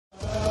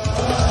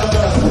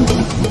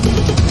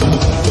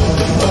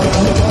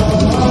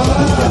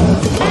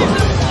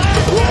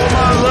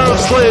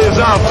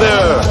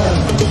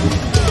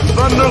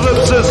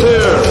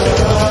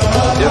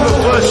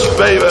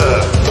baby.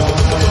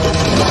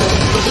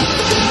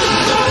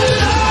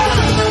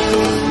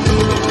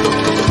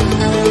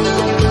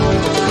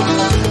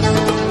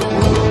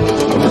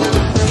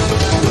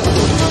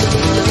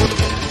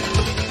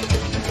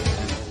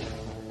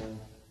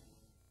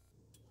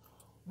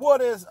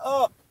 What is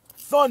up,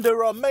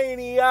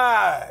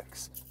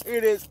 ThunderManiacs?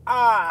 It is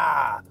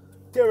I,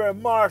 Terry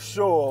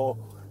Marshall,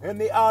 in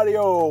the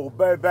audio,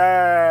 baby.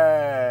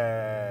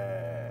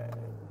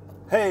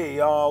 Hey,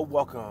 y'all,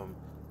 welcome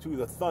to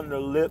the Thunder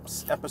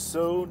Lips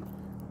episode,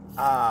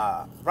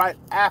 right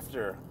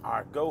after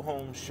our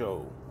go-home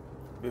show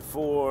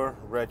before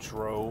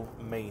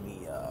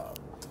RetroMania.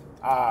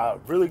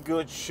 Really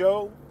good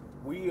show.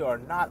 We are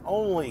not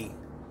only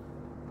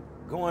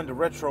going to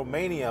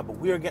RetroMania, but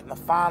we are getting the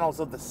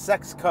finals of the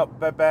Sex Cup,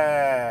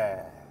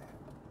 baby.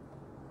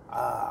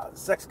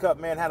 Sex Cup,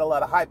 man, had a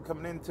lot of hype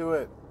coming into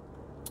it.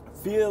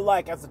 Feel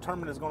like as the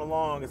tournament is going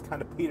along, it's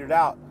kind of petered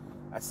out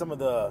as some of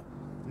the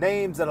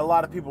names that a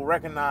lot of people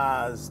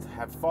recognized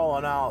have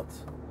fallen out.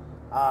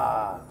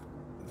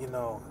 It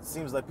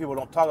seems like people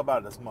don't talk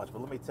about it as much, but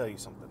let me tell you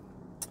something.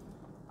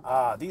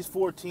 These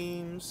four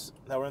teams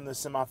that were in the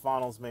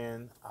semifinals,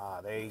 man,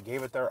 they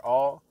gave it their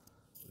all.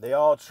 They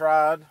all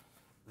tried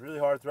really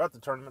hard throughout the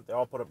tournament. They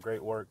all put up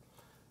great work,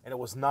 and it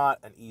was not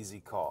an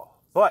easy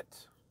call.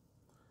 But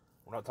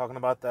we're not talking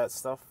about that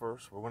stuff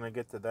first. We're going to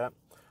get to that.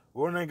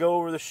 We're going to go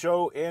over the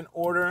show in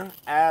order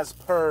as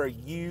per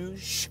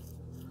usual.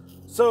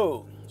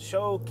 So,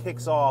 show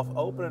kicks off,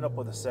 opening up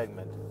with a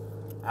segment.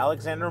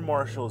 Alexander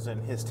Marshall's in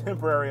his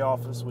temporary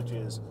office, which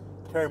is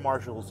Terry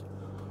Marshall's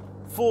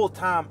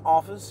full-time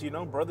office.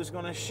 Brothers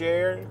going to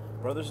share.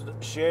 Brothers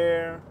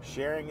share.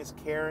 Sharing is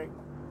caring.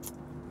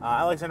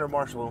 Alexander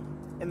Marshall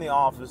in the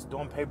office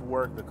doing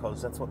paperwork,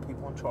 because that's what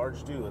people in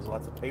charge do, is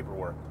lots of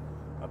paperwork,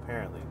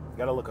 apparently. You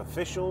got to look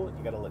official.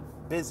 You got to look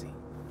busy,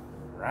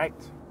 right?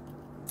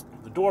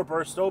 The door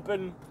bursts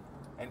open,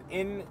 and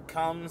in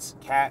comes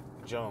Kat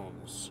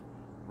Jones,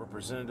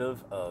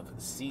 representative of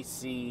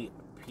CCPE.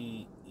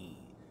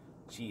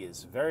 She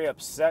is very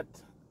upset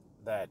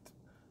that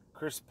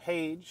Chris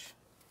Page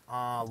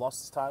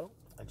lost his title,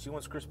 and she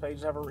wants Chris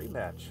Page to have a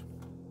rematch.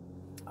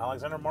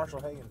 Alexander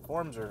Marshall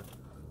informs her,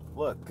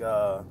 look,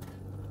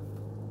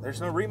 there's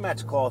no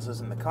rematch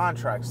clauses in the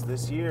contracts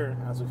this year,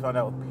 as we found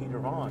out with Peter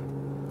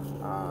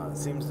Vaughn.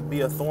 Seems to be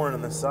a thorn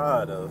in the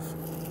side of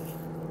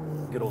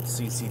good old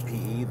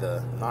CCPE,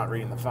 the not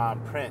reading the fine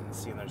print and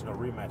seeing there's no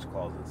rematch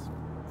clauses.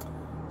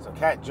 So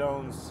Kat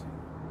Jones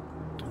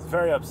is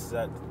very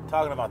upset,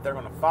 talking about they're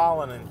going to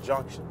file an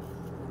injunction.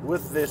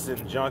 With this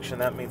injunction,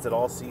 that means that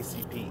all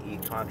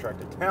CCPE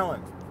contracted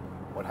talent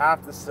would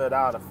have to sit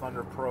out of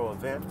Thunder Pro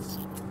events.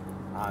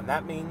 And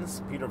that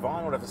means Peter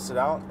Vaughn would have to sit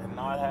out and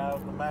not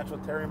have the match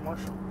with Terry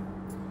Marshall.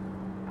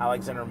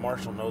 Alexander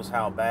Marshall knows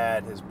how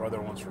bad his brother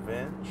wants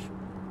revenge,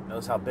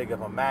 knows how big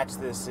of a match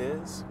this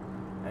is,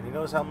 and he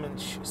knows how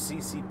much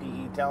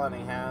CCPE talent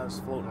he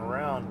has floating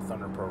around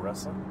Thunder Pro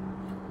Wrestling.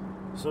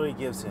 So he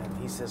gives in.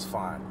 He says,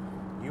 fine,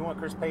 you want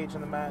Chris Page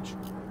in the match?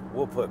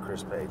 We'll put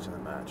Chris Page in the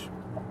match.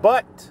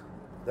 But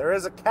there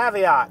is a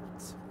caveat.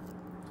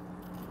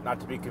 Not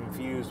to be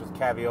confused with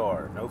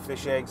caviar. No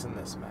fish eggs in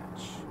this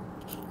match.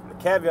 The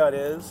caveat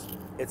is,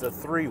 it's a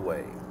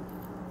three-way.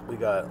 We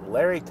got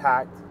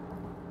Larriat,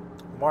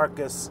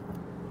 Marcus,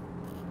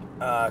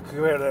 it's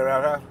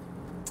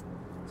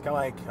kind of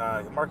like,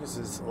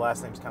 Marcus's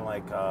last name's kind of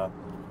like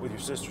with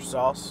your sister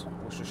sauce,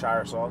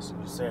 Worcestershire sauce. You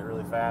just say it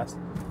really fast.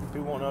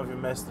 People won't know if you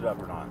messed it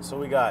up or not. So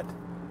we got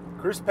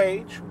Chris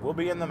Page will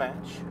be in the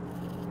match,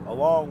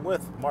 along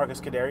with Marcus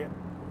Kadarian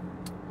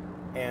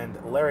and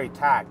Larry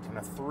Tact in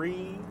a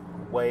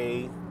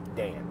three-way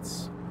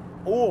dance.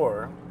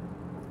 Or,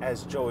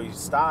 as Joey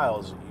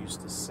Styles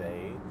used to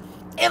say,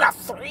 in a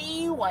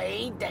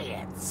three-way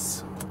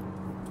dance.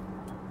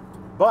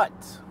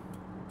 But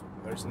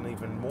there's an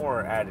even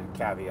more added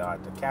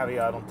caveat. A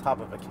caveat on top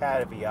of a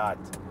caveat,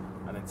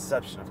 an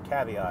inception of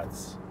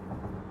caveats.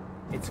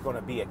 It's going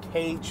to be a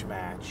cage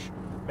match,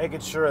 making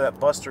sure that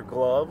Buster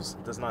Gloves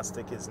does not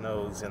stick his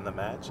nose in the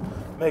match,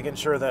 making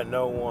sure that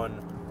no one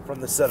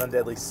from the Seven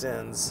Deadly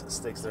Sins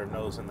sticks their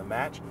nose in the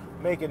match,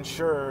 making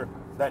sure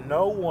that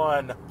no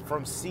one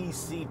from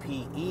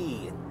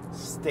CCPE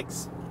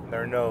sticks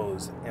their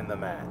nose in the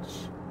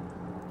match.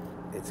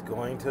 It's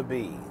going to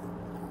be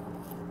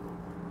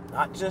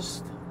not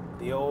just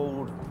the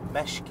old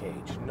mesh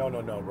cage. No,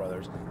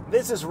 brothers.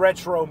 This is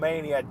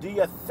RetroMania. Do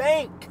you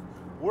think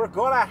we're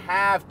going to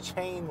have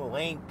chain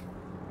link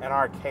in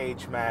our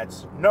cage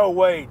match? No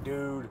way,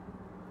 dude.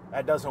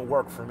 That doesn't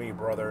work for me,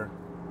 brother.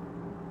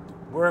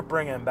 We're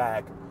bringing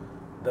back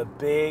the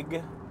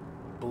big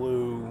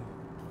blue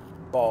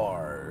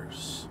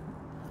bars.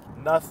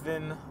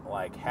 Nothing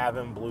like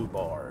having blue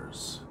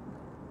bars.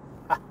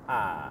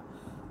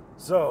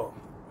 So,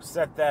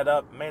 set that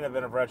up. Main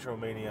event of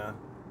RetroMania.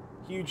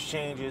 Huge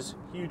changes.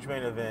 Huge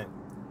main event.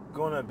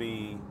 Gonna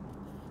be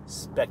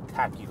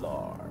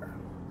spectacular.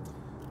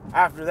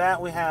 After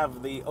that, we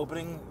have the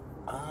opening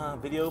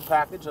video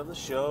package of the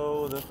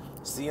show, the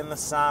seeing the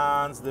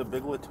signs, the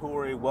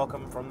obligatory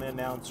welcome from the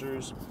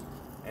announcers.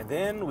 And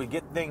then we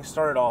get things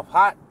started off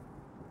hot.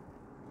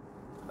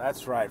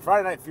 That's right,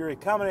 Friday Night Fury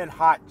coming in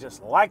hot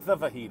just like the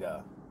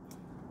fajita.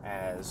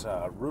 As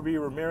Ruby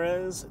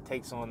Ramirez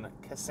takes on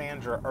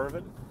Cassandra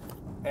Irvin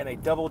in a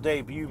double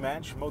debut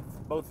match.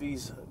 Both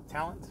these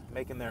talent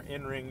making their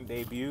in-ring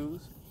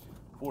debuts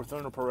for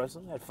Thunder Pro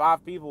Wrestling. Had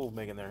 5 people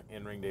making their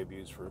in-ring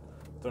debuts for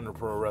Thunder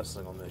Pro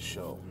Wrestling on this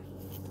show.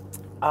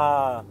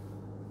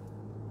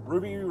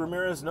 Ruby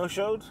Ramirez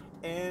no-showed,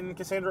 and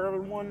Cassandra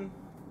Irvin won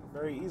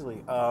very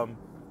easily. I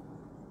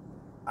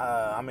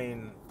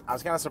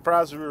was kind of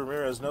surprised Ruby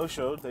Ramirez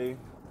no-showed. They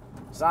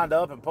signed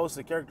up and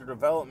posted character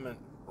development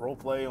role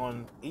play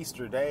on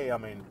Easter Day. I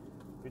mean,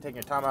 if you're taking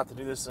your time out to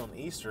do this on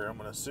Easter, I'm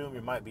going to assume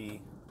you might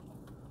be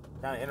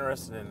kind of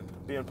interested in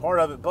being part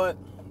of it, but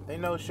they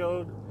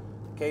no-showed.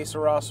 Que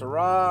sera,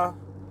 sera.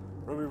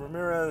 Ruby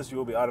Ramirez, you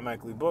will be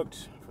automatically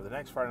booked for the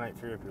next Friday Night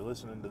Fury if you're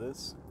listening to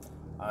this.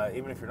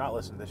 Even if you're not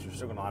listening to this, you're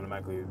still going to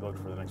automatically be booked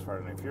for the next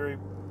Friday Night Fury.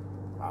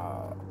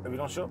 If you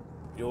don't show up,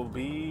 you'll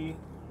be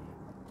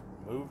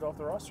moved off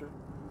the roster.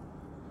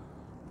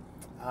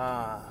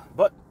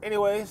 But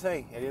anyways,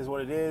 hey, it is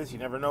what it is. You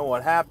never know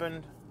what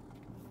happened.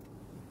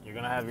 You're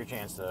going to have your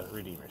chance to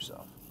redeem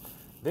yourself.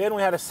 Then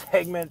we had a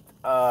segment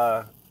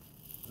that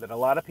a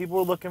lot of people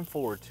were looking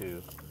forward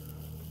to.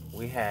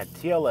 We had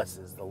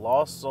TLS's The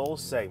Lost Soul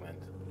segment.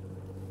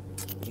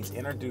 He's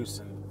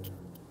introducing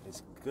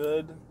his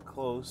good,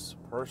 close,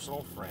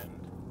 personal friend.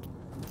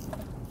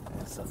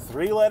 It's a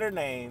 3-letter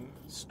name,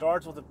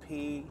 starts with a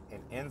P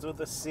and ends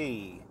with a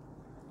C.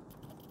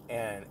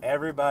 And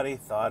everybody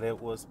thought it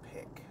was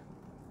Pick.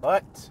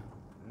 But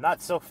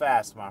not so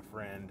fast, my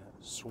friend.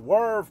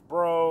 Swerve,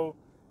 bro.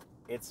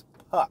 It's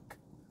Puck.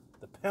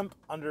 The pimp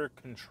under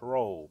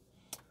control.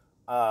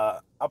 I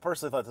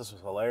personally thought this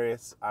was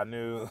hilarious. I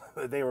knew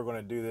that they were going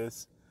to do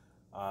this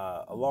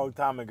a long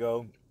time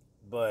ago.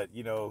 But,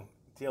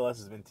 TLS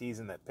has been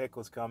teasing that Pick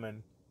was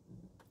coming.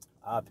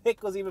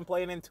 Pick was even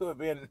playing into it,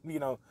 being,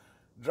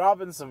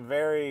 dropping some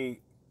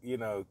very,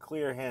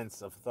 clear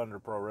hints of Thunder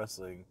Pro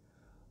Wrestling.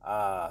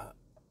 But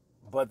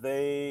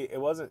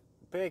it wasn't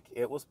Pick,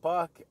 it was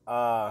Puck.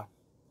 I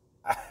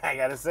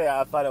gotta say,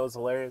 I thought it was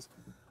hilarious.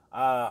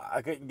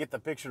 I couldn't get the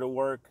picture to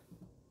work.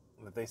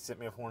 But they sent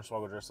me of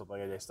Hornswoggle dressed up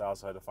like AJ Styles,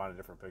 so I had to find a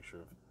different picture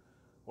of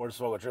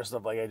Hornswoggle dressed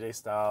up like AJ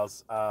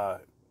Styles.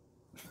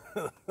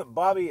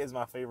 Bobby is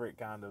my favorite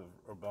kind of,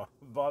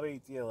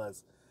 Bobby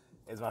TLS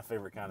is my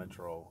favorite kind of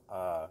troll.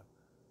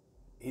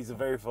 He's a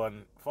very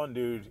fun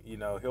dude.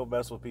 He'll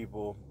mess with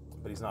people,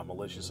 but he's not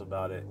malicious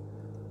about it.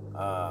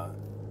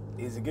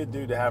 He's a good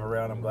dude to have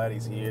around. I'm glad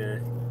he's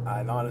here.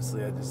 And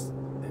honestly, it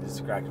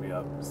just cracked me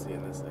up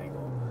seeing this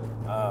angle.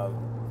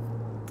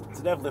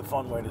 It's definitely a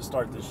fun way to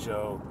start this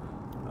show.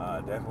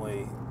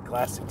 Definitely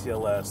classic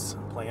TLS,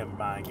 playing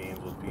mind games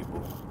with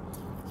people.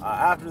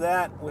 After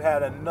that, we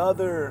had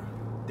another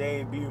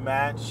debut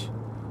match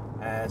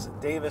as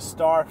Davis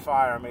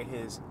Starfire made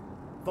his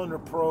Thunder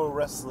Pro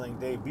Wrestling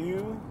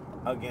debut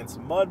against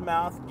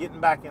Mudmouth,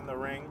 getting back in the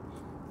ring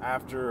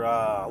after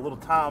a little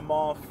time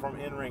off from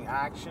in-ring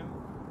action.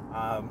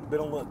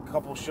 Been on a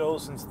couple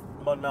shows since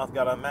Mudmouth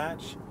got a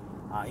match.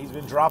 He's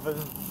been dropping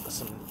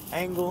some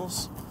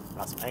segments,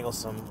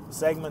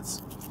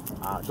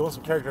 doing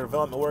some character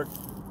development work.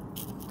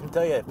 I can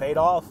tell you, it paid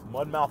off.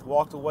 Mudmouth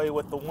walked away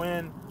with the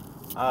win.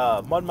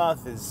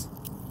 Mudmouth is,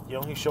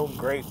 he's shown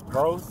great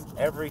growth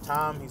every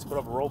time he's put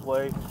up a role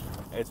play.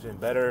 It's been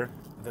better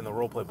than the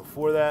role play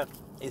before that.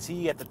 Is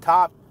he at the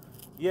top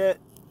yet?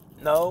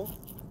 No.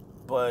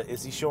 But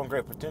is he showing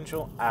great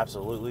potential?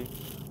 Absolutely.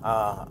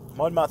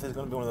 Mudmouth is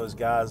going to be one of those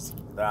guys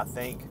that I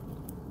think,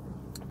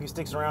 if he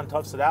sticks around and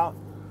toughs it out,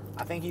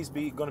 I think he's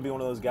going to be one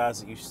of those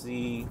guys that you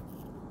see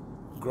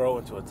grow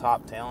into a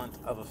top talent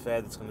of a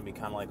Fed that's going to be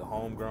kind of like a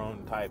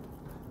homegrown type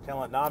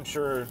talent. Now, I'm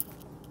sure,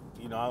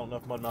 I don't know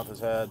if Mudmouth has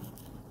had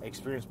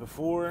experience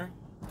before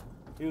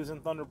he was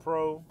in Thunder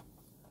Pro,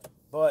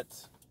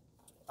 but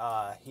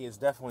he is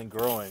definitely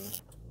growing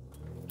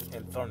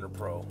in Thunder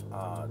Pro.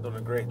 Doing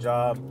a great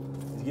job.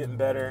 He's getting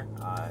better.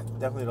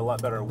 Definitely did a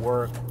lot better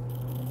work,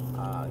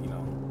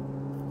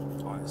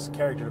 on his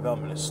character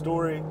development, his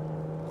story.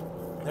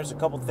 There's a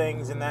couple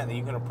things in that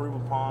you can improve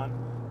upon.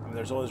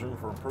 There's always room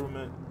for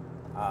improvement.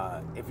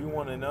 If you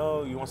want to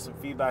know, you want some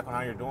feedback on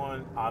how you're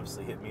doing,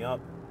 obviously hit me up.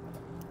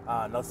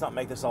 Let's not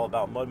make this all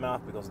about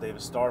Mudmouth, because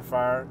Davis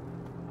Starfire,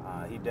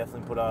 he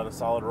definitely put out a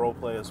solid role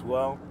play as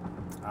well.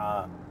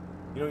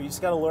 You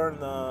just got to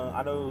learn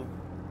I know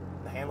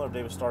the handler of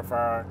Davis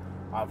Starfire,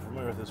 I'm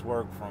familiar with his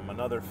work from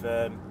another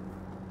Fed,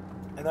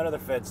 and that other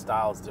Fed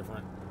style is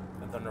different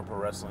than Thunder Pro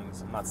Wrestling.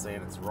 So I'm not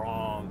saying it's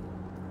wrong,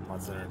 I'm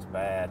not saying it's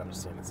bad, I'm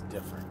just saying it's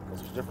different,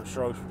 because there's different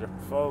strokes for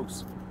different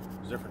folks.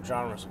 There's different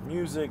genres of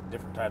music,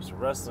 different types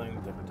of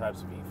wrestling, different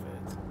types of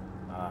E-Feds,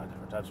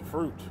 different types of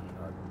fruit.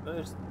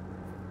 There's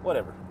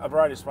whatever, a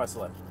variety of spice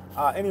left.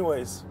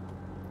 Anyways,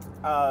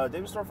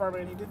 David Starfire,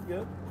 man, he did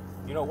good.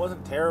 It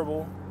wasn't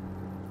terrible.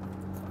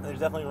 There's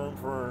definitely room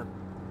for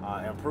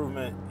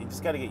improvement. You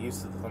just got to get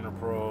used to the Thunder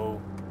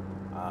Pro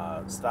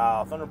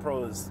style. Thunder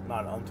Pro is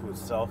not unto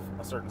itself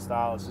a certain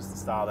style. It's just the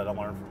style that I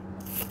learned from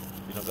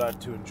got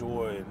to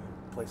enjoy in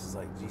places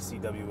like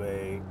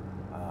GCWA,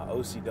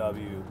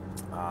 OCW.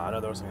 I know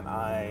there was like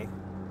an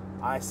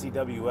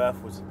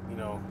ICWF was,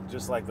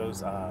 just like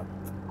those. I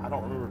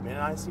don't remember being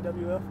an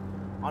ICWF,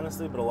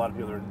 honestly, but a lot of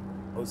people are in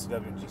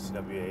OCW and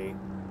GCWA,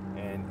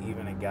 and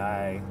even a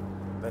guy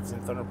that's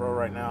in Thunder Pro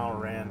right now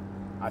ran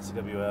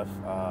ICWF,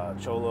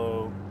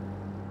 Cholo,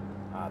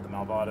 the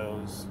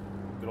Malvados,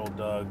 good old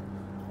Doug,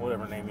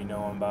 whatever name you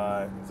know him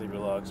by, Xavier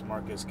Lux,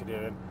 Marcus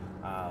Kadir,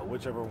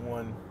 whichever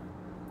one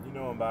you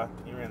know him by,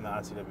 he ran the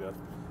ICWF.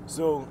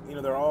 So,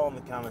 they're all in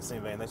the kind of the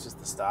same vein. That's just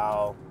the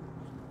style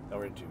that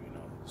we're into,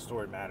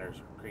 story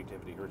matters,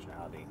 creativity,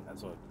 originality.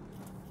 That's what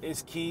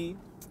is key.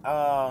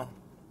 And,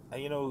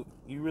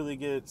 you really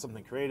get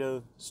something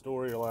creative,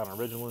 story, or line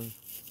originally.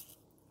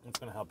 It's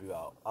going to help you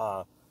out.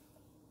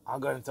 I'll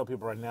go ahead and tell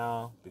people right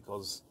now,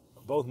 because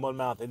both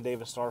Mudmouth and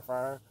David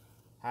Starfire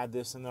had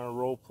this in their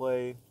role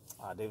play.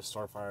 David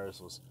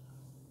Starfire's was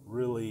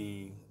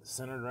really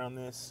centered around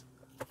this.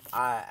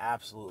 I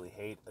absolutely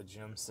hate a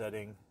gym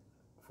setting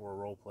for a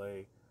role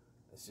play.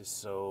 It's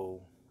just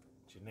so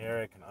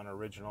generic and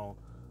unoriginal.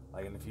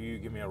 Like, and if you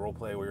give me a role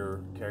play where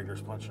your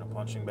character's punching a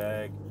punching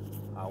bag,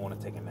 I want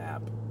to take a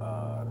nap.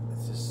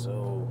 It's just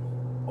so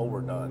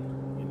overdone.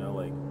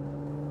 Like,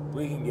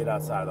 we can get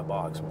outside of the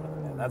box more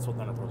than that. That's what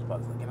Thunder Pro's about.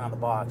 It's like getting out of the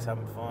box,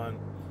 having fun.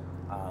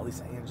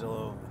 Lisa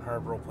Angelo, her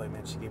role play,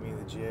 man, she gave me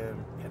the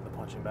gym and the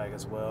punching bag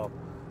as well.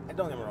 And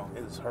don't get me wrong,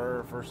 it was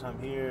her first time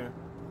here.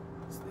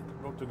 It's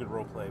a good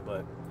role play,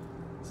 but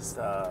just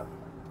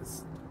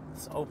let's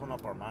open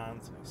up our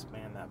minds and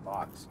expand that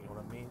box. You know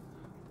what I mean?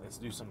 Let's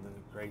do something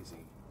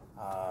crazy.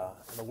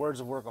 In the words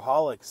of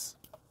Workaholics,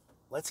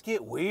 let's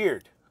get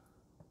weird.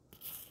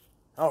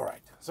 All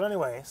right. So,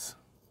 anyways,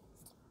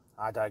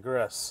 I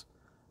digress.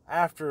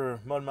 After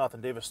Mudmouth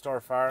and David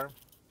Starfire,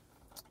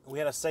 we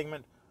had a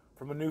segment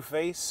from a new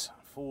face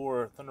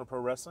for Thunder Pro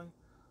Wrestling.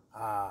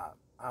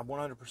 I'm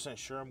 100%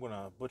 sure I'm going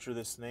to butcher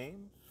this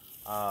name.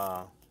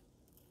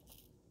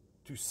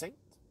 Toussaint,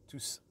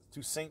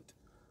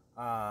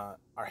 our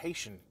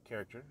Haitian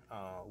character.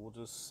 We'll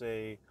just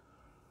say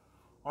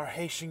our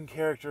Haitian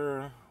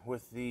character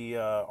with the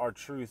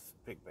R-Truth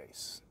big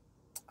base.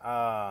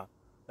 I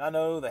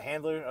know the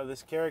handler of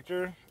this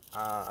character.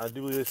 I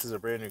do believe this is a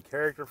brand new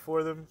character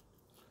for them.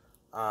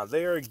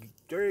 They are a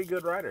very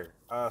good writer.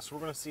 So we're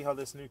going to see how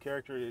this new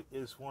character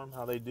is for them,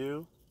 how they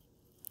do.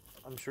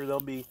 I'm sure they'll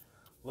be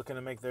looking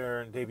to make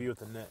their debut at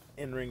the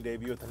in-ring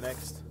debut at the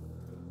next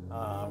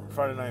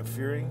Friday Night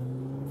Fury,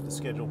 if the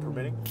schedule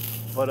permitting.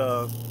 But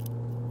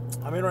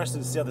I'm interested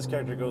to see how this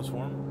character goes for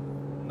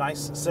them.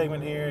 Nice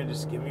segment here,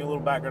 just give me a little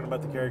background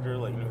about the character,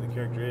 like who the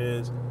character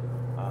is,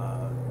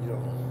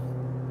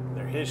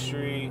 their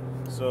history.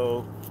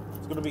 So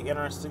it's going to be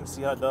interesting to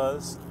see how it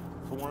does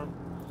for them.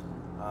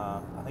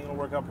 I think it'll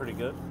work out pretty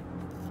good.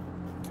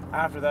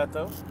 After that,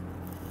 though,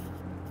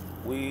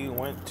 we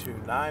went to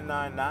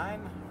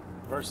 999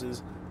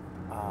 versus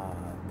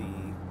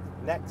the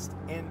next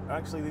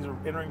actually these are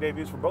in-ring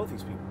debuts for both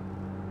these people.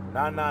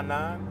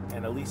 999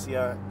 and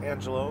Alicia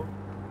Angelo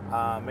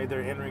made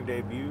their in-ring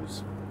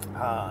debuts.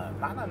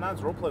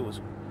 999's roleplay was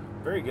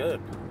very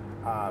good.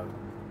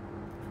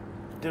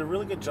 Did a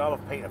really good job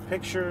of painting a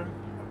picture,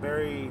 a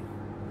very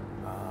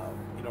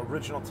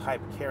original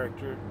type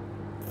character.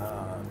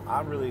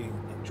 I really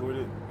enjoyed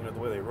it. The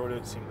way they wrote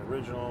it seemed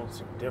original,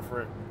 seemed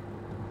different,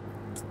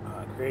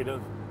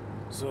 creative.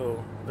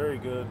 So very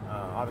good.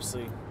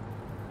 Obviously,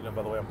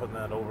 by the way I'm putting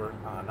that over,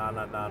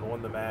 999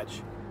 won the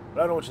match.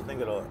 But I don't know what you think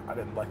that I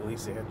didn't like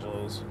Alicia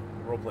Angelo's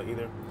roleplay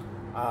either.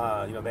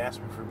 They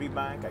asked me for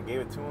feedback. I gave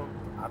it to them.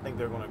 I think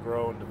they're going to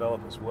grow and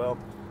develop as well.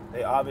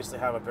 They obviously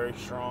have a very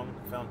strong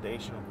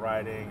foundation of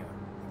writing,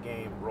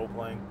 game, role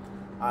playing.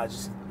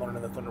 Just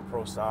learning the Thunder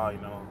Pro style,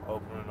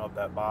 opening up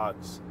that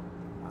box,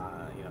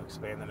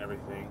 expanding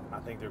everything. I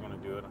think they're going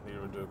to do it. I think they're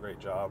going to do a great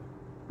job.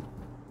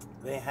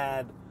 They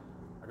had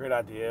a great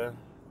idea,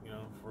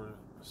 for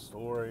the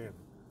story and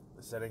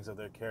the settings of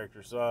their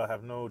characters. So I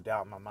have no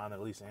doubt in my mind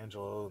that Lisa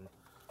Angelo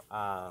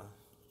and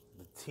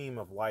the team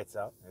of Lights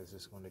Out is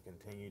just going to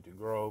continue to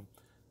grow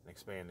and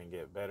expand and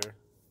get better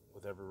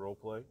with every role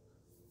play.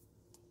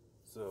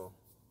 So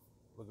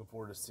looking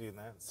forward to seeing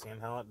that, seeing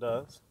how it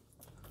does.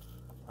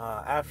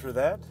 After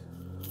that,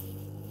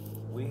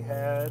 we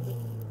had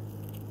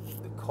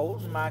the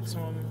Colton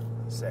Maximum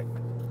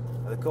segment.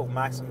 The Colton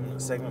Maximum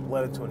segment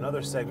led into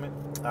another segment.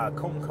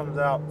 Colton comes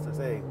out and says,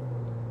 hey,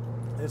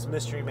 this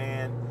mystery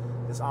man,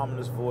 this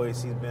ominous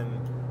voice, he's been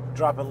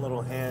dropping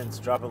little hints,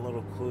 dropping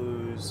little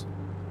clues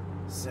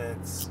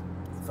since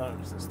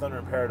Thunder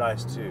in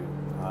Paradise 2.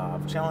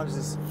 I've challenged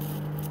this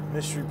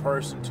mystery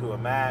person to a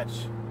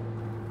match.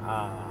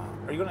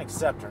 Are you going to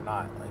accept or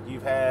not? Like,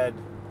 you've had,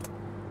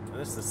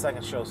 this is the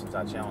second show since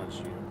I challenged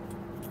you.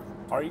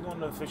 Are you going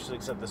to officially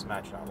accept this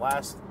match or not?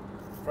 Last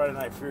Friday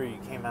Night Fury, you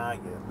came out,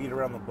 you beat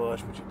around the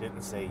bush, but you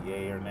didn't say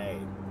yay or nay.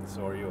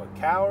 So are you a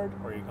coward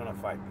or are you going to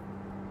fight me?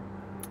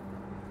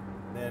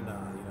 Then,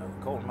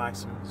 Colton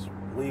Maxim is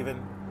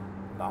leaving.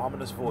 The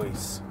ominous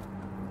voice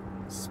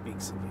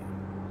speaks again.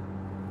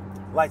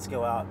 Lights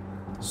go out.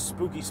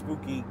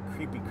 spooky,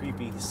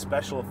 creepy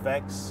special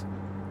effects.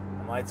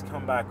 The lights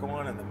come back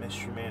on, and the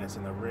Mystery Man is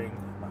in the ring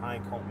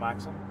behind Colt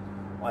Maxim.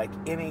 Like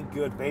any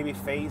good baby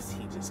face,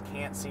 he just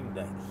can't seem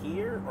to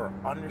hear or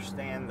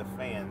understand the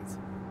fans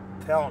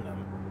telling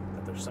him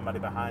that there's somebody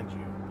behind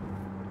you.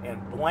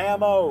 And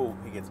blammo,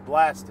 he gets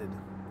blasted.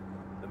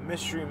 The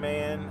Mystery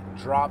Man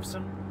drops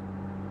him,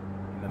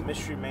 and the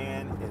Mystery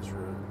Man is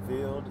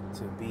revealed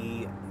to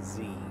be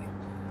Z.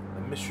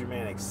 The Mystery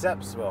Man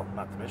accepts, well,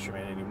 not the Mystery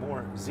Man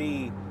anymore.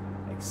 Z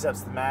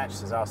accepts the match,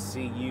 says, I'll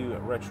see you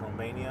at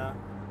RetroMania,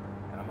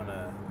 and I'm going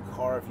to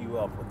carve you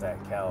up with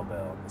that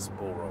cowbell in this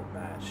bull rope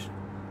match.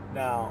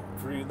 Now,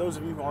 for those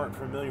of you who aren't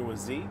familiar with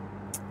Z,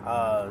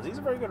 Z's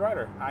a very good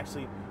writer. I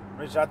actually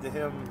reached out to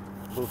him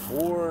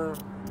before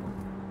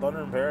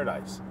Thunder in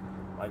Paradise.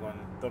 Like when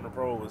Thunder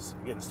Pro was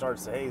getting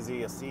started, say, hey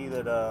Z, I see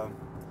that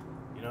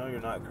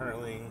you're not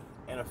currently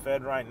in a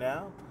Fed right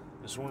now.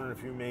 Just wondering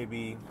if you may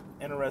be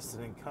interested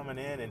in coming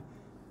in. And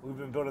we've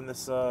been building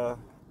this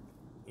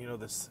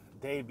this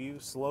debut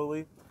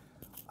slowly.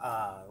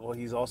 Well,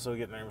 he's also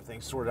getting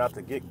everything sorted out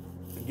to get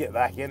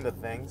back into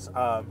things.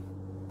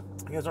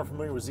 You guys aren't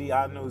familiar with Z.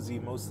 I know Z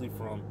mostly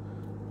from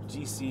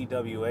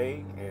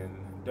GCWA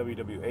and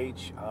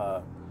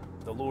WWH.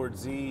 The Lord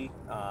Z,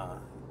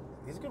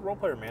 he's a good role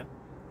player, man.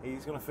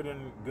 He's going to fit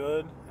in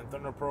good in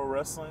Thunder Pro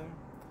Wrestling.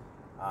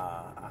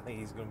 I think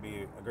he's going to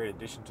be a great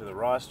addition to the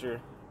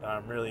roster.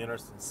 I'm really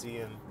interested in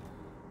seeing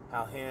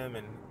how him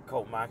and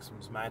Colt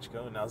Maxim's match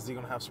go. Now, is he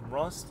going to have some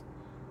rust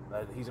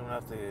that he's going to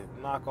have to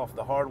knock off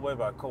the hard way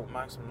by Colt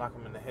Maxim, knock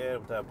him in the head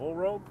with that bull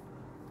rope?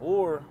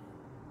 Or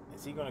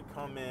is he going to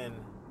come in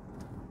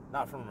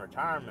not from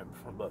retirement,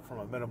 but from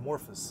a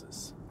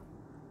metamorphosis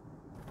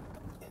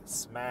and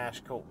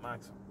smash Colt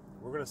Maxim?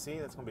 We're going to see.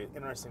 That's going to be an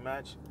interesting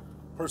match.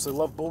 Personally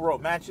love bull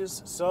rope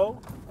matches, so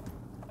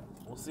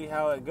we'll see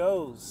how it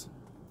goes.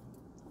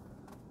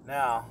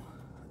 Now,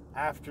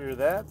 after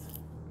that,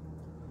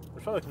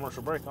 there's probably a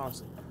commercial break,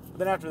 honestly. But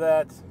then after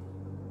that,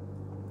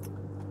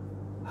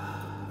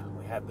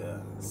 we had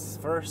the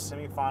first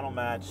semifinal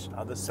match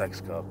of the Sex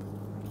Cup.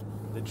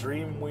 The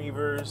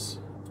Dreamweavers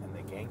and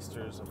the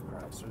Gangsters of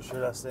Christ. Or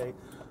should I say,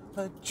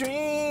 the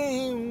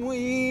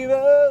Dreamweavers.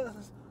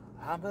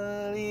 I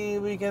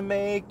believe we can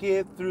make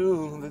it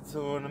through the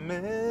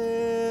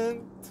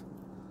tournament.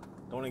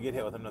 Don't want to get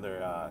hit with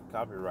another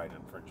copyright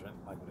infringement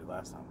like we did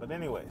last time. But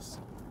anyways,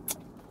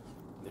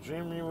 the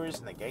Dreamweavers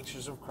and the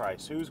Gangsters of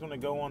Christ. Who's going to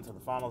go on to the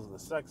finals of the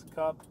Sex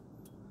Cup?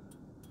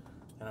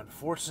 And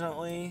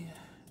unfortunately,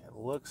 it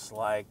looks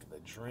like the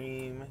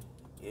dream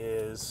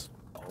is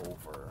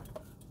over.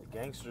 The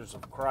Gangsters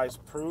of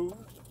Christ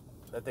proved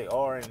that they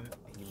are a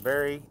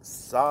very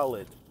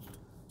solid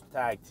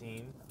tag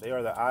team. They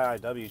are the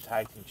IIW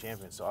tag team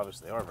champions, so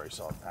obviously they are a very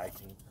solid tag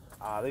team.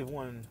 They've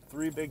won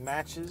 3 big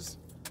matches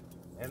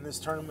in this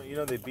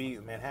tournament. They beat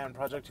the Manhattan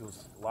Project, who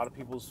was a lot of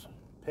people's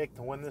pick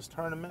to win this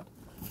tournament.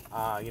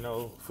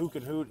 Fook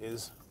and Hoot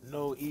is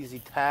no easy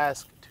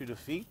task to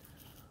defeat,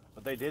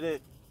 but they did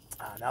it.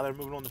 Now they're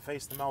moving on to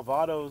face the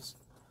Malvados.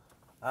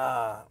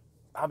 I'll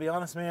be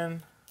honest,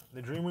 man,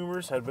 the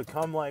Dreamweavers had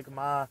become like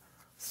my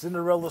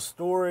Cinderella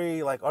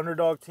story, like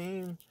underdog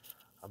team,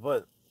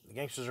 but the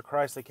Gangsters of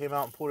Christ, they came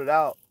out and pulled it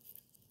out.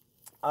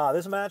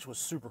 This match was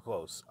super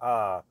close.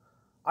 I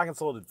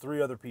consulted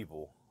 3 other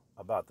people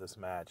about this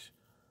match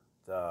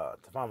to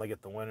finally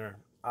get the winner.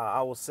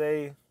 I will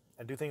say,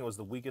 I do think it was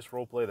the weakest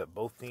role play that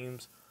both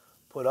teams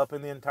put up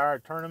in the entire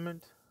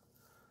tournament.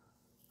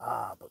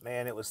 But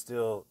man, it was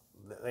still,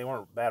 they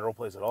weren't bad role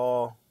plays at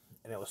all,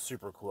 and it was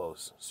super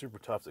close, super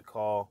tough to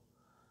call.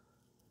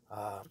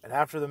 And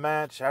after the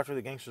match, after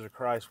the Gangsters of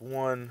Christ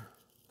won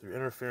through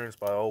interference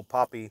by old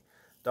Poppy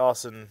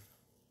Dawson,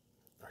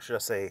 or should I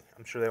say,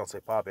 I'm sure they don't say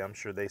Poppy, I'm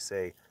sure they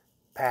say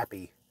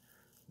Pappy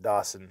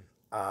Dawson.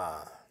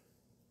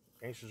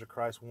 Gangsters of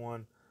Christ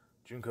won.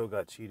 Junko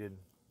got cheated.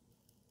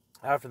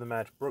 After the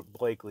match, Brooke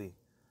Blakely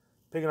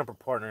picking up her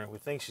partner. We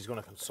think she's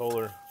going to console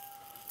her,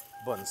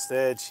 but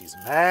instead she's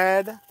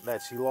mad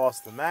that she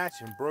lost the match,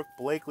 and Brooke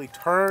Blakely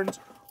turns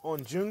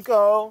on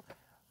Junko.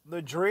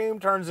 The dream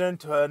turns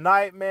into a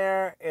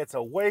nightmare. It's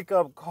a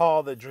wake-up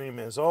call. The dream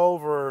is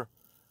over.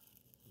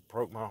 It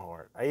broke my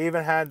heart. I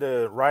even had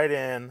to write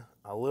in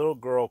a little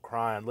girl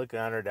crying, looking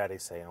at her daddy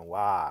saying,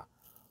 why?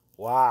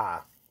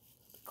 Why?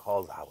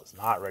 Because I was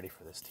not ready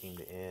for this team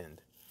to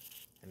end.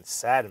 And it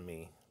saddened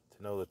me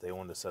to know that they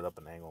wanted to set up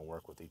an angle and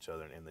work with each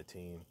other and end the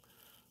team.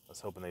 I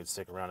was hoping they'd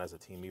stick around as a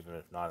team, even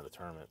if not in the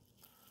tournament.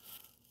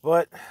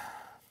 But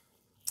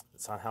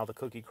it's not how the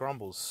cookie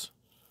crumbles,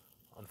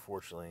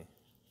 unfortunately.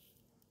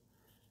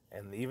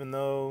 And even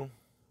though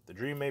the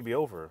dream may be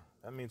over,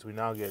 that means we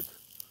now get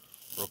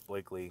Brooke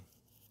Blakely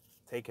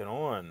taking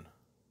on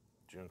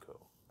Junko.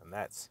 And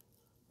that's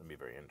going to be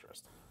very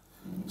interesting.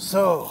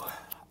 So,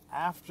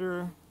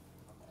 after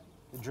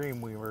the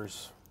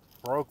Dreamweavers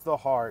broke the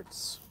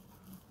hearts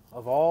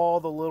of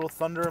all the little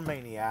Thunder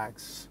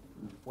Maniacs,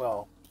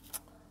 well,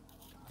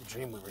 the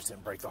Dreamweavers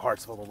didn't break the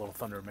hearts of all the little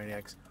Thunder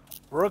Maniacs.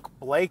 Brooke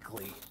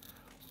Blakely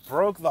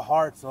broke the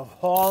hearts of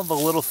all the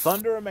little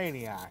Thunder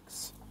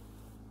Maniacs.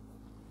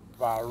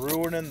 by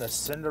ruining the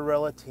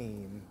Cinderella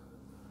team.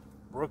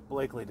 Brooke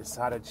Blakely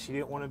decided she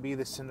didn't want to be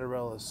the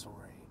Cinderella story.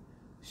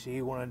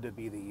 She wanted to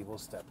be the evil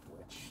step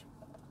witch.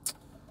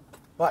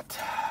 But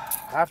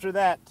after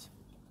that,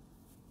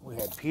 we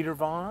had Peter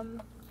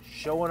Vaughn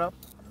showing up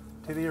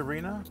to the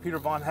arena. Peter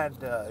Vaughn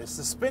is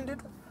suspended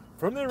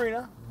from the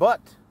arena,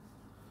 but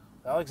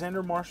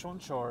Alexander Marshall in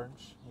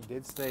charge. He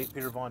did state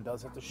Peter Vaughn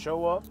does have to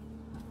show up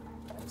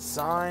and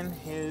sign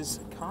his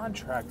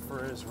contract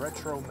for his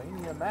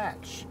RetroMania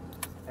match,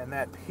 and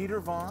that Peter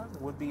Vaughn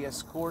would be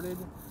escorted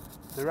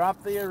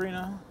throughout the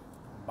arena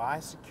by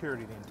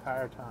security the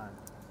entire time.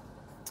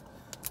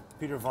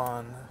 Peter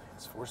Vaughn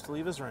is forced to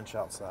leave his wrench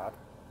outside.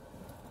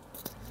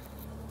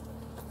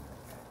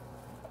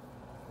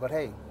 But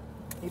hey,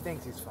 he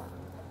thinks he's fine.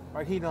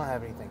 Right? He don't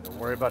have anything to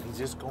worry about. He's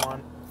just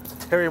going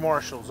to Terry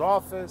Marshall's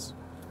office.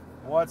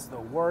 What's the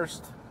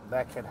worst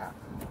that could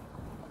happen?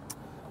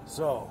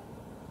 So,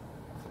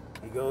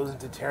 he goes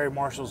into Terry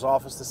Marshall's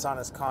office to sign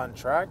his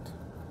contract.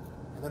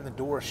 And then the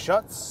door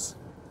shuts.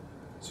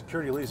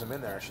 Security leaves him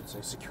in there, I should say.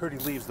 Security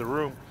leaves the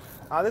room.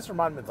 This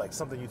reminded me of like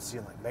something you'd see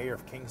in like Mayor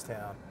of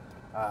Kingstown.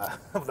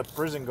 Of the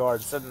prison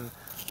guard setting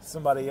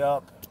somebody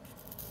up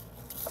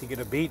to get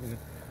a beating.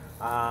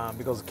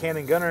 Because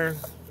Cannon Gunner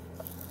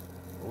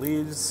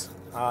leaves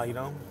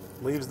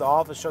the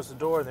office, shuts the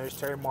door, and there's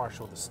Terry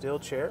Marshall with a steel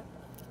chair.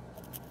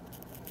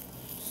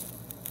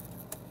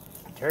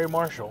 Terry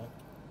Marshall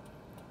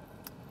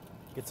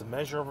gets a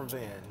measure of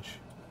revenge,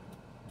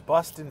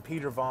 busting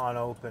Peter Vaughn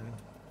open,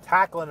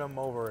 tackling him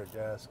over a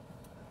desk,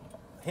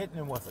 hitting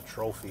him with a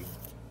trophy.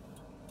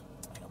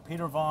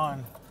 Peter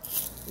Vaughn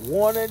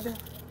wanted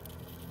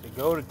to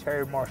go to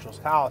Terry Marshall's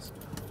house,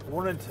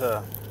 wanted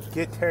to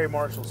get Terry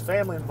Marshall's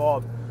family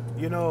involved.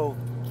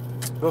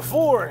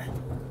 Before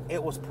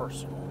it was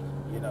personal.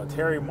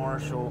 Terry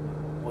Marshall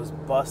was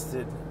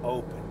busted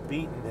open,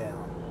 beaten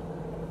down.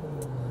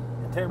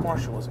 And Terry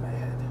Marshall was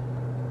mad.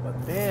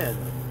 But then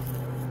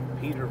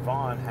Peter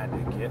Vaughn had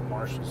to get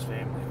Marshall's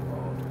family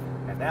involved.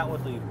 And that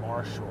would leave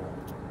Marshall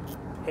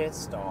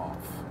pissed off.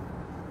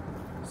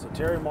 So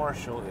Terry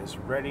Marshall is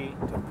ready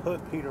to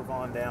put Peter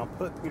Vaughn down,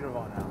 put Peter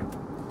Vaughn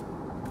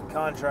out. The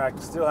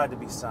contract still had to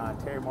be signed.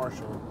 Terry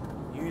Marshall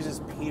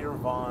uses Peter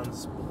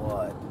Vaughn's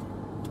blood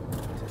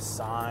to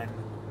sign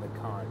the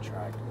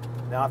contract.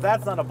 Now, if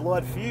that's not a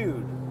blood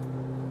feud,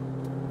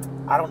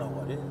 I don't know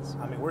what is.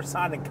 I mean, we're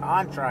signing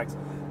contracts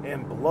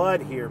in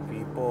blood here,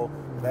 people.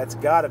 That's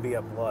got to be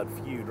a blood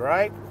feud,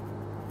 right?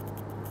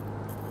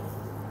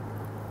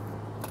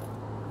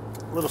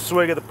 A little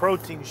swig of the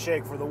protein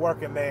shake for the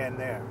working man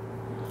there.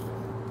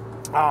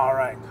 All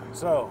right,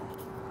 so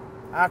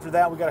after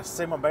that, we got to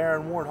see my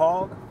Aaron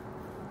Warthog.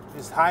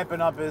 He's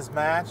hyping up his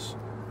match.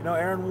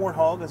 Aaron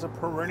Warthog is a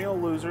perennial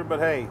loser, but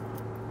hey,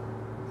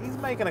 he's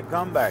making a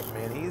comeback,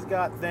 man. He's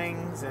got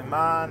things in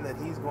mind that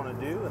he's going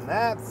to do, and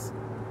that's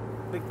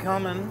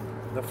becoming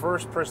the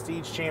first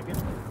Prestige champion.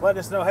 Letting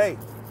us know, hey,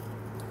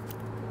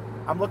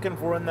 I'm looking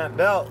for in that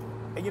belt.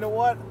 And you know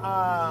what?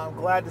 I'm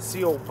glad to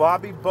see old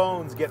Bobby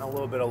Bones getting a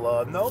little bit of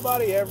love.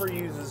 Nobody ever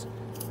uses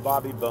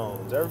Bobby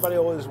Bones. Everybody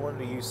always wanted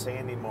to use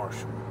Sandy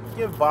Marshall.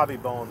 Give Bobby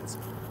Bones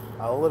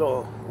a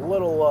little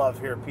love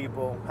here,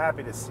 people.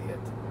 Happy to see it.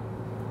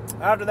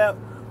 After that,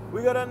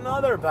 we got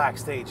another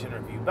backstage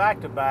interview.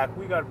 Back-to-back,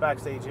 we got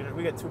backstage interview.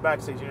 We got two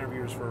backstage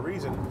interviewers for a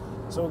reason.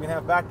 So we can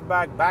have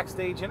back-to-back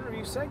backstage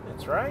interview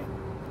segments, right?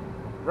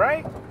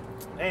 Right?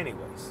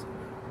 Anyways,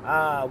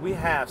 we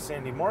have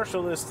Sandy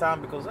Marshall this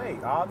time because, hey,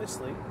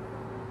 obviously,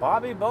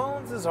 Bobby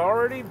Bones is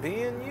already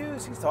being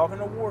used. He's talking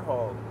to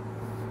Warthog.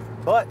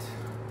 But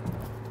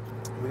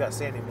we got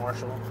Sandy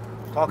Marshall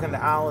talking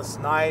to Alice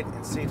Knight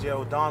and CJ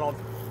O'Donnell,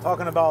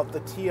 talking about the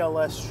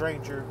TLS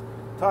Stranger,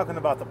 talking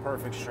about the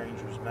Perfect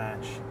Strangers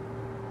match.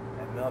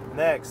 And up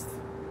next,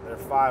 their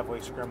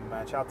 5-way scramble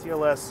match. How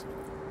TLS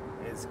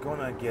is going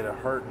to get a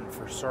hurting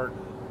for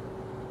certain.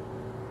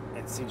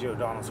 And CJ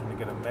O'Donnell's going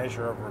to get a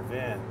measure of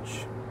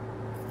revenge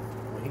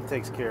when he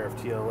takes care of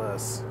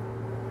TLS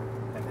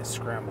in this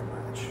scramble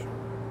match.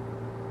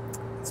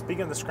 And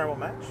speaking of the scramble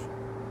match,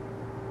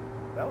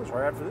 that was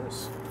right after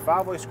this.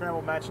 5-way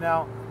scramble match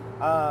now.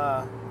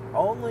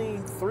 Only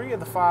 3 of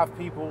the 5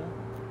 people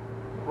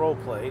role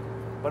played,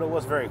 but it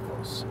was very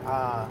close.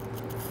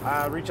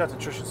 I reached out to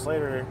Tristan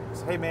Slater and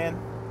said, hey man,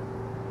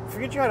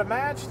 forget you had a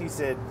match? And he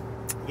said,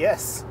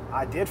 yes,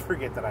 I did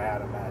forget that I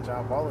had a match.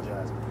 I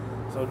apologize.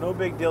 So no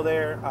big deal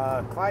there.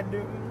 Clyde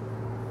Newton,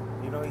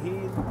 he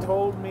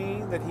told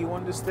me that he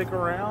wanted to stick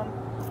around.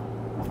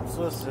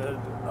 So I said,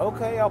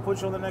 okay, I'll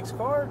put you on the next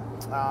card.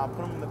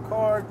 Put him in the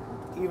card.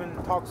 Even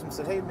talked to him,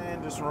 said, hey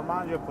man, just to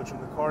remind you, I put you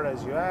in the card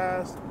as you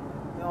asked.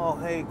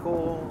 Hey,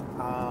 cool.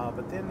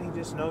 But then he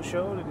just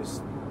no-showed. It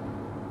just,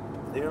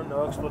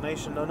 no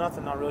explanation, no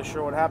nothing. Not really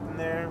sure what happened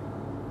there.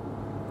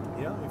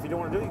 If you don't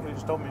want to do it, you could have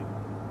just told me.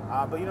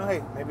 But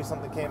hey, maybe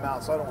something came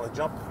out, so I don't want to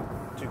jump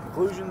to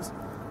conclusions.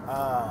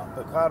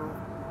 But Clyde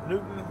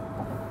Newton,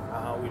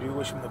 we do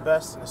wish him the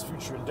best in his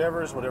future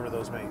endeavors, whatever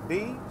those may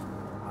be.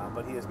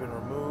 But he has been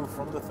removed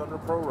from the Thunder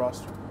Pro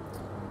roster.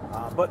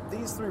 But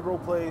these 3 role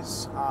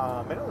plays,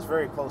 man, it was a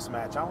very close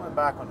match. I went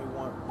back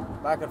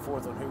and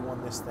forth on who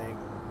won this thing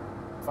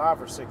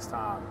 5 or 6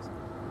 times.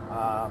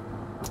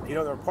 You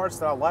know, there were parts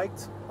that I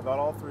liked about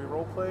all 3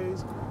 role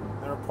plays.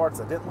 There were parts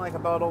I didn't like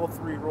about all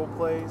 3 role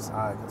plays.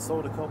 I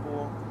consulted a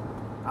couple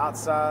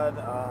outside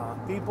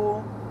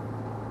people,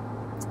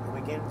 and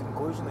we came to the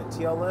conclusion that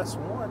TLS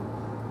won.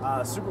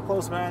 Super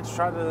close match.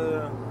 Tried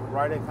to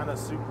write it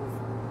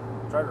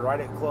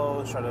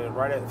close. Tried to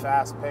write it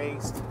fast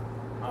paced.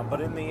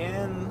 But in the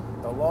end,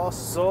 the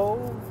lost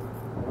soul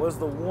was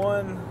the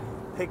one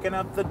picking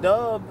up the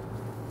dub,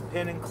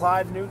 pinning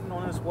Clyde Newton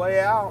on his way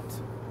out.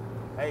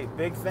 Hey,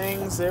 big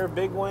things there,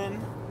 big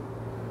win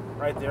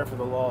right there for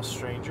the lost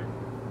stranger.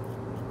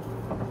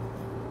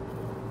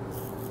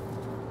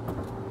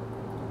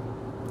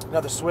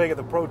 Another swig of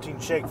the protein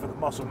shake for the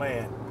muscle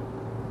man.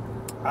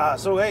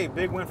 So, hey,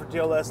 big win for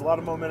TLS. A lot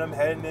of momentum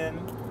heading in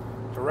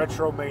to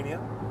RetroMania.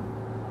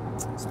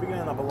 Speaking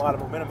of a lot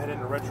of momentum heading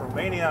into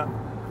RetroMania,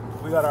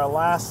 we got our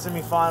last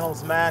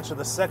semifinals match of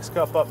the Sex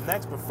Cup up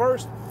next. But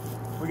first,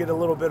 we get a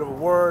little bit of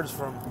words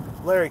from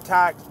Larry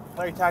Tack.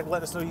 Larry Tack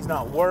letting us know he's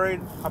not worried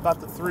about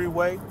the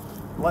 3-way.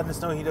 Letting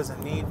us know he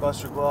doesn't need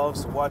Buster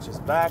Gloves to watch his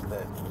back.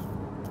 That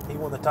he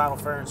won the title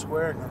fair and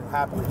square and he'll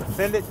happily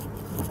defend it.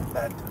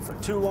 That for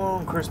too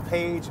long, Chris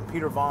Page and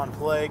Peter Von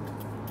plagued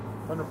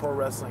Thunder Pro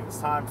Wrestling. It's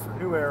time for a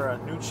new era,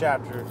 new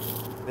chapter,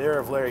 the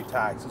era of Larry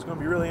Tack. So it's going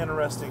to be really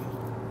interesting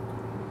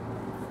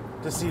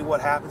to see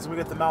what happens. We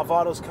get the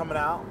Malvados coming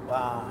out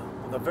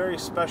with a very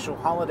special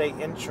holiday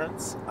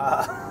entrance.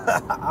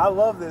 I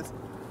love this.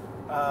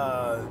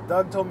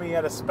 Doug told me he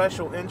had a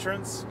special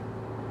entrance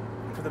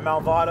for the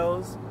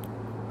Malvados.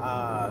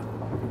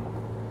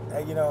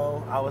 You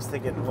know, I was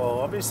thinking, well,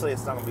 obviously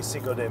it's not going to be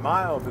Cinco de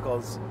Mayo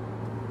because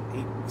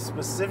he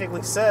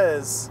specifically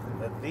says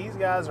that these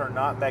guys are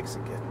not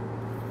Mexican.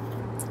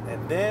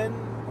 And then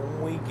when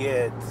we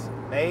get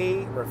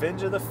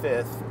Revenge of the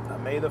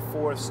 5th, May the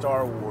 4th,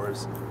 Star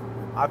Wars,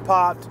 I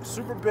popped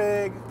super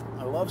big.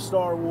 I love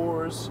Star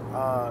Wars.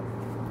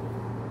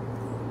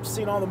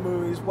 Seen all the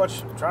movies,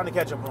 trying to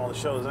catch up on all the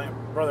shows.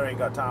 Brother ain't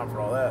got time for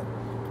all that.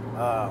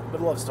 But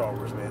I love Star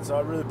Wars, man. So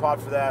I really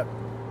popped for that.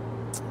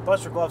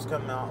 Buster Gloves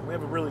coming out. We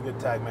have a really good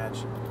tag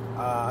match.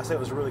 I say it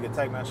was a really good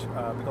tag match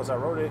because I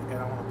wrote it, and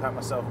I want to pat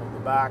myself on the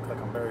back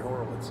like I'm Barry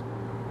Horowitz.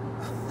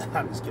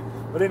 I'm just kidding.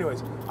 But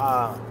anyways,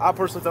 I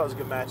personally thought it was a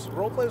good match. The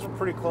role plays were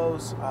pretty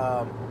close.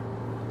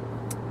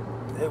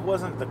 It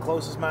wasn't the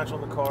closest match on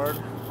the card,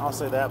 I'll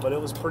say that, but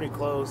it was pretty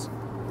close.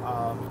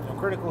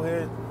 Critical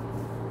Hit,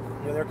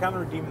 they're kind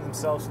of redeeming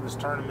themselves in this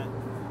tournament.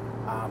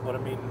 But I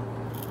mean,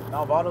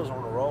 Malvados are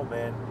on a roll,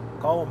 man.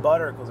 Call them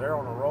butter because they're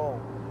on a roll.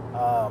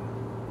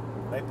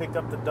 They picked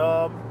up the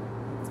dub.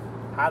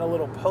 Had a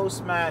little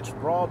post-match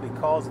brawl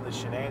because of the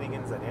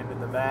shenanigans that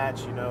ended the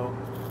match.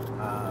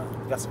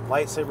 Got some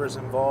lightsabers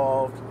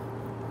involved.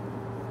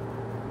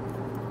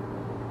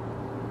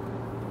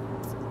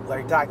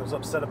 Larry Tack was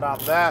upset about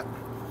that.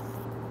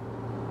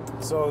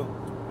 So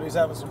he's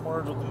having some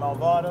words with the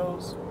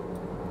Malvados.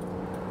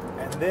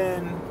 And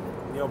then,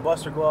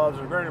 Buster Gloves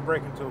are ready to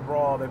break into a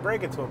brawl. They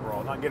break into a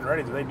brawl. Not getting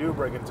ready to. They do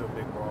break into a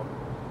big brawl.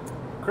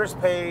 Chris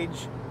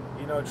Page,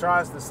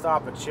 tries to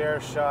stop a chair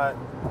shot.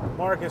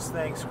 Marcus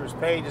thinks Chris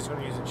Page is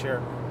going to use a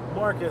chair.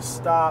 Marcus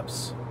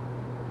stops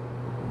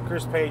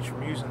Chris Page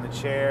from using the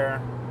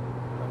chair.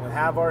 And we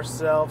have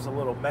ourselves a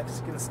little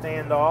Mexican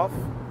standoff.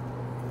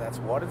 That's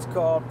what it's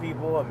called,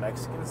 people. A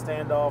Mexican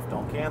standoff.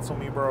 Don't cancel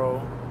me,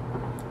 bro.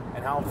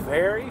 And how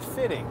very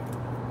fitting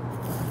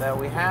that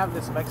we have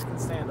this Mexican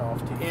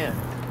standoff to end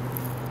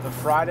the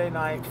Friday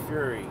Night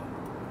Fury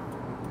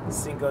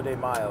Cinco de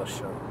Mayo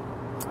show.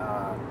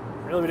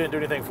 Really, we didn't do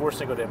anything for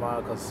Cinco de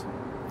Mayo because,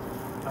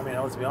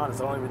 let's be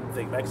honest, I don't even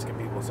think Mexican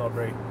people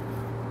celebrate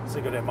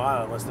Cinco de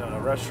Mayo unless they're in a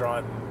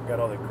restaurant and got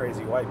all the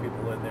crazy white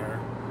people in there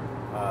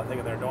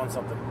thinking they're doing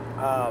something.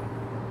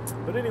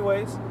 But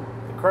anyways,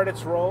 the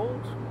credits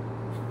rolled.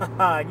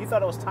 You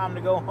thought it was time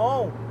to go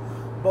home.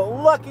 But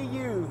lucky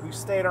you who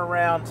stayed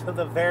around to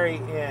the very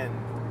end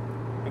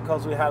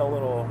because we had a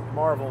little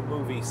Marvel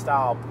movie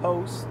style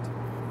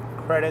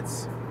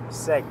post-credits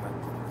segment.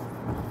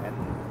 And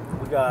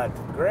we got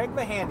Greg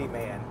the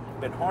Handyman.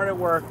 Been hard at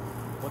work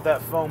with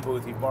that phone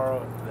booth he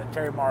borrowed, that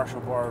Terry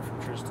Marshall borrowed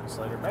from Tristan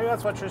Slater. Maybe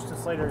that's why Tristan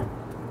Slater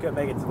couldn't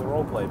make it to the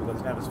role play because he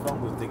didn't have his phone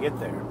booth to get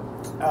there.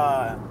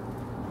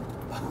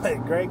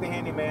 Greg the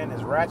Handyman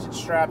is ratchet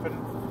strapping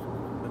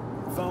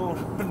the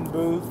phone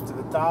booth to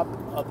the top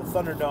of the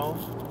Thunderdome.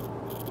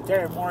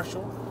 Terry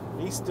Marshall,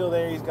 he's still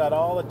there. He's got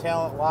all the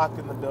talent locked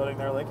in the building.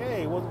 They're like,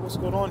 hey, what's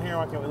going on here?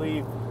 Why can't we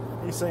leave?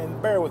 He's saying,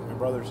 bear with me,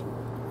 brothers.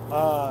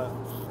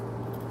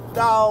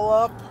 Dial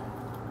up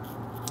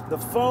the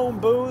phone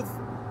booth,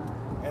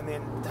 and the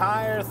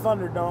entire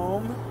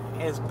Thunderdome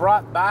is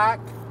brought back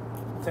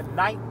to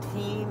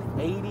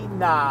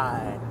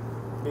 1989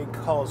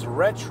 because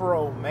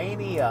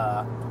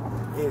RetroMania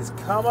is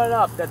coming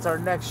up. That's our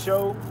next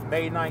show,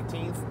 May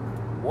 19th.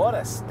 What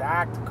a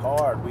stacked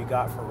card we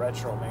got for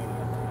RetroMania.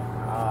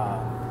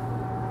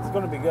 It's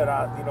going to be good.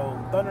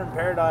 Thunder in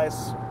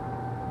Paradise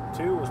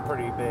 2 was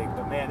pretty big,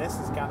 but man, this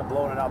is kind of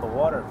blowing it out of the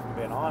water, if I'm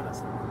being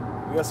honest.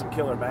 We got some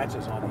killer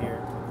matches on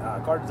here.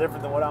 Card's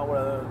different than what I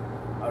would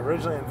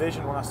originally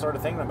envisioned when I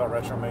started thinking about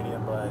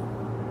RetroMania, but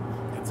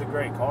it's a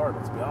great card,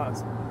 let's be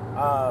honest.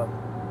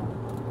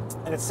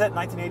 And it's set in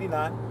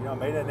 1989. You know, I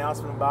made an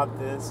announcement about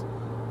this.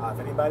 If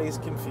anybody's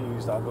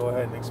confused, I'll go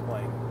ahead and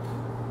explain.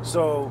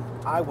 So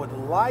I would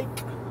like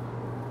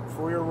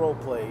for your role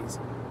plays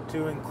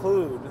to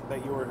include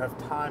that you have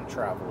time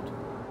traveled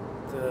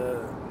to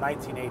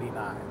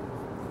 1989.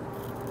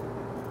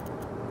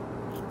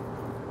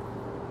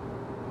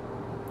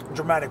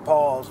 Dramatic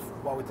pause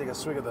while we take a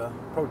swig of the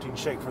protein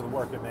shake for the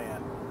working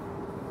man.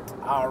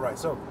 All right,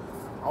 so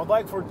I would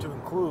like for it to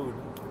include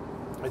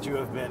that you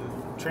have been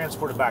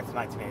transported back to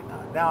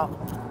 1989. Now,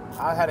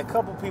 I had a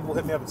couple people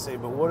hit me up and say,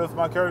 but what if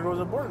my character was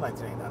born in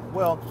 1989?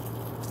 Well,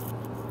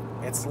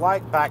 it's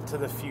like Back to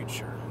the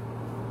Future.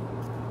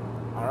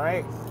 All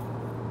right?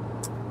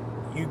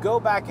 You go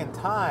back in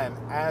time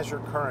as your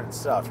current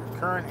self, your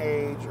current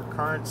age, your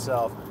current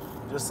self,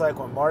 just like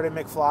when Marty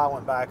McFly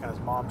went back and his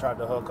mom tried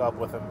to hook up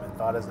with him and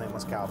thought his name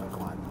was Calvin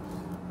Klein.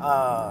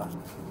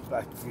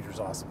 Back to the Future's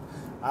awesome.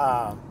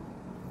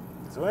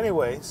 So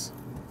anyways,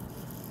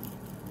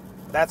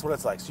 that's what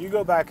it's like. So you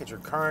go back at your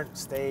current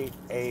state,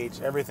 age,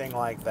 everything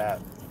like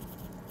that.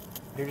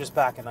 You're just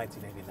back in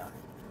 1989.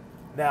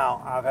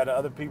 Now, I've had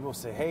other people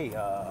say, hey,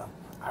 I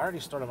already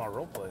started my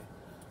roleplay.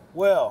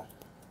 Well,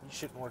 you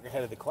shouldn't work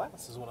ahead of the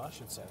class is what I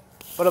should say.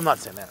 But I'm not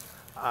saying that.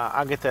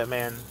 I get that,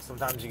 man.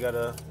 Sometimes you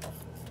gotta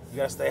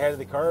stay ahead of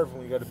the curve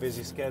when you got a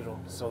busy schedule.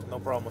 So no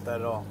problem with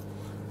that at all.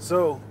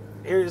 So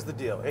here's the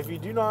deal. If you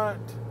do not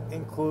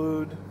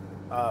include,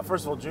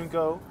 first of all,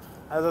 Junko,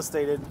 as I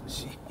stated,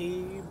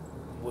 she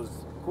was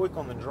quick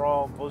on the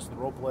draw and posted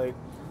the roleplay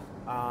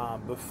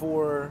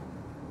before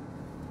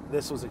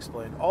this was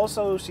explained.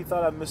 Also, she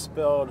thought I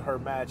misspelled her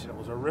match and it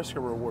was a risk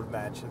or reward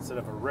match instead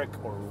of a Rick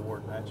or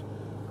reward match.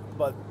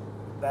 But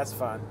that's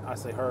fine. I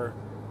say her,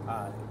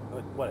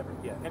 whatever.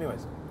 Yeah,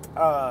 anyways.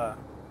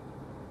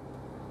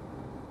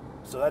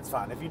 So that's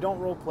fine. If you don't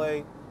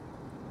roleplay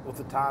with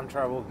the time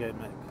travel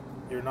gimmick,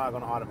 you're not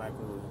going to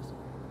automatically lose.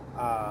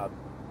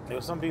 You know,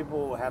 some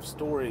people have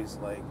stories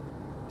like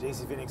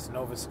JC Phoenix and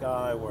Nova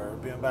Sky where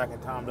being back in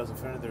time doesn't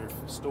fit into their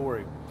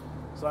story.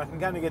 So I can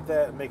kind of get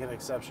that and make an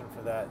exception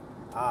for that.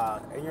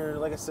 And you're,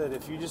 like I said,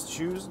 if you just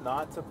choose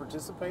not to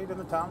participate in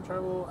the time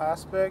travel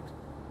aspect,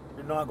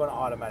 you're not going to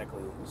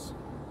automatically lose.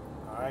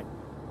 All right?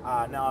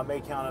 Now, I may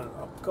count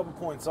a couple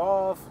points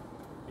off.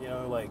 You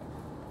know, like,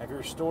 if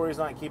your story's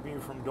not keeping you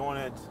from doing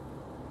it,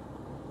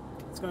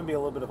 it's going to be a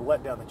little bit of a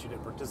letdown that you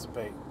didn't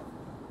participate.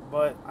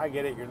 But I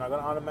get it. You're not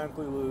going to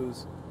automatically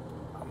lose.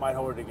 I might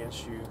hold it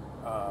against you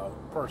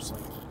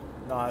personally,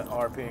 not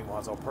RPing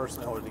wise. I'll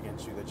personally hold it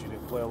against you that you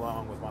didn't play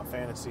along with my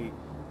fantasy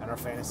and our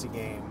fantasy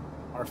game.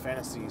 Our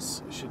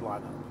fantasies should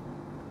line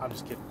up. I'm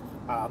just kidding.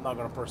 I'm not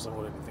going to personally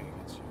hold anything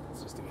against you.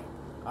 It's just a game.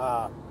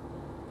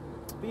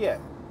 But yeah,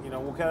 you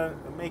know,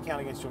 it may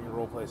count against you in your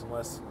role plays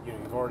unless, you know,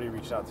 you've already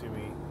reached out to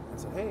me and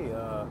said, hey, you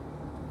know,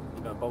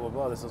 blah, blah,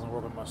 blah, this doesn't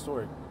work with my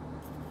story.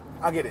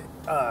 I get it.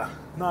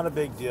 Not a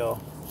big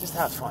deal. Just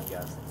have fun,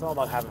 guys. It's all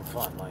about having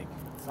fun. Like,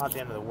 it's not the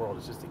end of the world.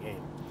 It's just a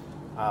game.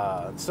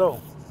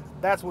 So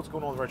that's what's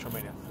going on with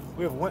RetroMania.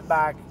 We have went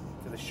back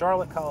to the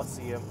Charlotte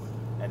Coliseum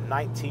in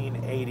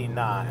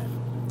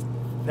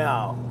 1989.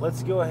 Now,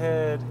 let's go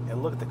ahead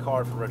and look at the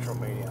card for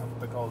RetroMania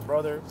because,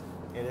 brother,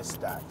 it is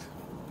stacked.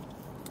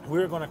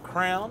 We're going to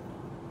crown,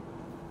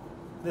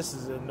 this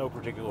is in no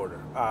particular order,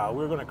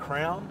 we're going to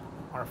crown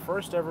our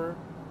first ever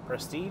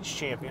Prestige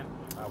Champion.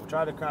 We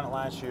tried to crown it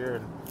last year,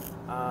 and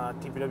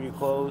TPW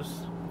closed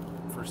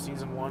for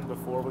Season 1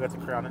 before we got to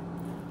crown it.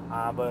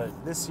 But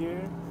this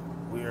year,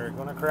 we are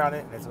going to crown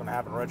it, and it's going to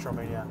happen in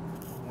RetroMania.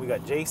 We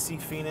got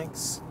JC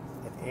Phoenix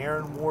and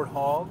Aaron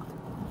Warthog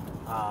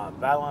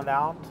battling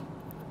out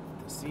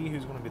to see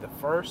who's going to be the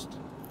first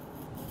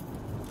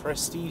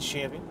Prestige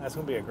Champion. That's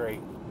going to be a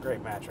great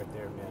match right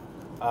there,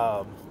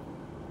 man.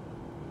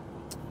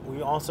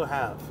 We also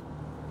have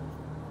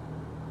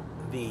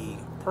the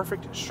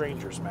Perfect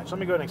Strangers match. Let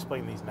me go ahead and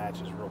explain these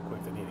matches real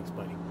quick that need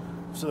explaining.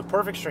 So the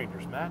Perfect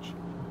Strangers match.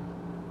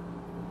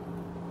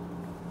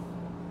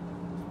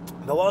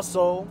 The Lost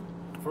Soul,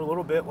 for a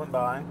little bit, went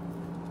by.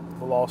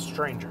 The Lost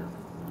Stranger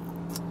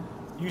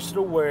used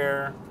to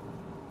wear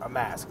a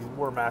mask. He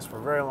wore a mask for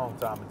a very long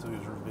time until he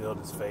was revealed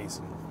his face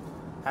and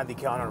had the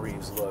Keanu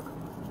Reeves look.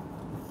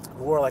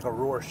 He wore like a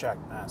Rorschach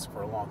mask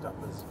for a long time.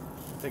 His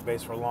thick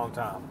base for a long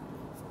time.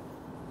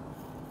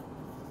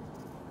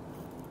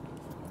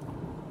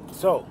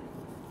 So,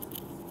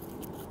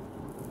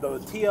 the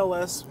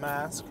TLS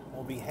mask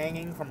will be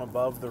hanging from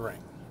above the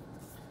ring.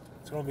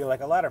 It's going to be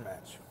like a ladder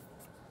match.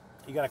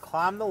 You got to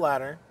climb the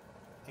ladder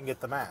and get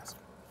the mask.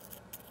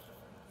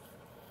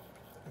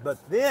 But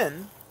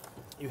then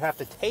you have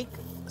to take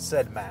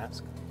said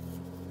mask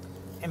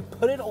and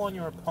put it on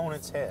your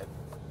opponent's head.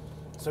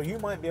 So you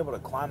might be able to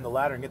climb the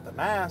ladder and get the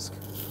mask,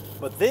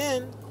 but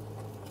then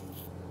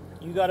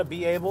you got to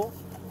be able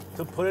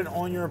to put it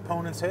on your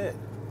opponent's head.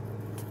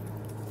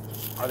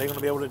 Are they going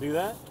to be able to do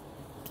that?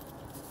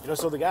 You know,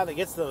 so the guy that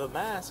gets the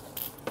mask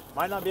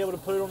might not be able to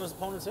put it on his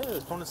opponent's head.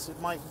 His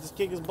opponent might just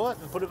kick his butt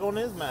and put it on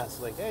his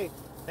mask. Like, hey,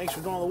 thanks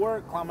for doing all the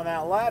work, climbing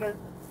that ladder.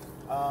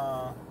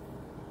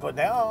 But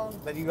now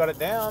that you got it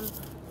down,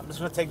 I'm just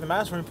going to take the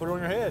mask from you and put it on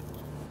your head.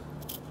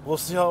 We'll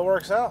see how it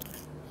works out.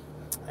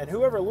 And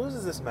whoever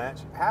loses this match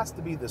has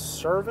to be the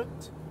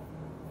servant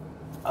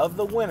of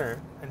the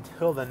winner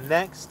until the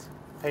next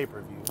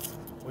pay-per-view,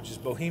 which is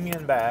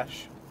Bohemian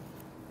Bash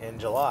in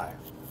July.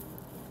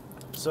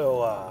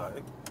 So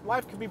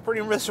life could be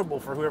pretty miserable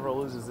for whoever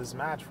loses this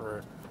match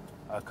for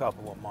a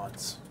couple of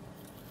months.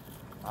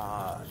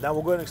 Now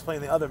we'll go ahead and explain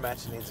the other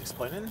match that needs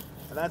explaining,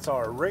 and that's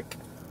our Rick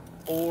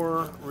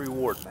or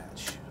Reward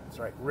match. That's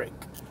right, Rick,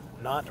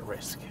 not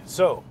Risk.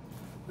 So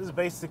this is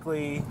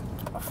basically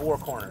a 4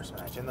 corners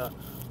match. In the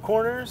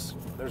corners,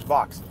 there's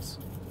boxes.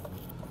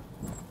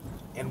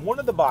 In one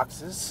of the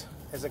boxes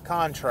is a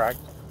contract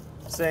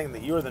saying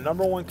that you are the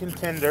number 1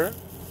 contender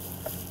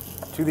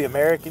to the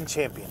American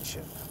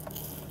Championship.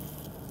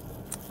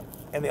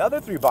 And the other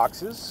 3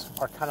 boxes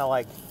are kind of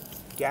like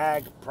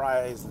gag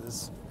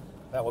prizes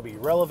that will be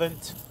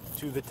relevant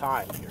to the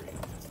time period.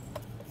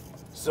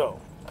 So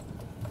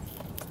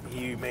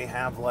you may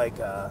have like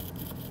a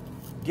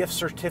gift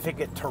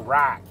certificate to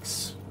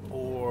Rax,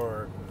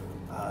 or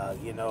a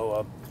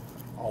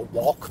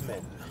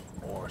Walkman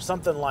or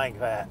something like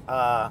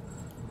that.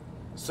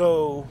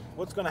 So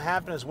what's going to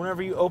happen is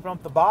whenever you open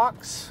up the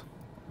box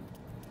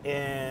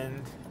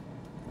and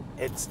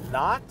it's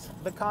not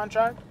the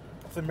contract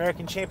for the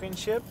American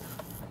Championship,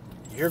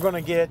 you're going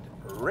to get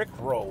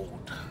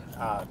rickrolled.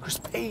 Chris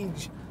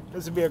Page,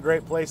 this would be a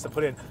great place to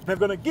put in,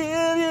 never going to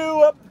give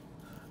you up,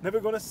 never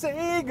going to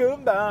say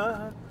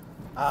goodbye.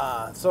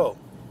 So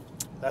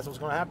that's what's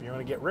going to happen. You're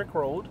going to get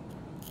rickrolled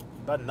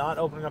by not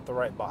opening up the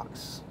right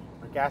box.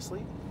 Rick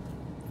Astley,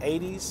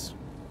 80s,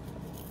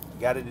 you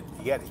got to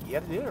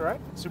do it, right?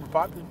 Super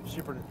popular,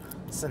 super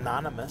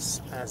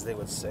synonymous, as they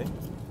would say.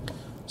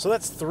 So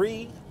that's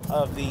 3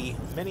 of the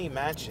many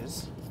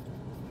matches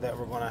that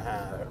we're going to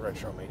have at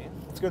RetroMania.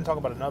 Let's go and talk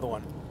about another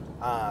one.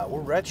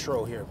 We're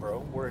retro here, bro.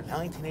 We're in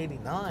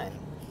 1989.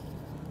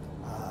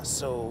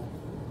 So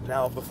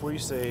now, before you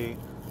say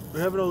we're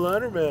having a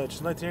ladder match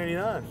in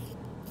 1989,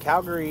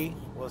 Calgary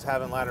was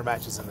having ladder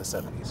matches in the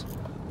 70s.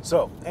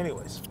 So,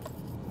 anyways,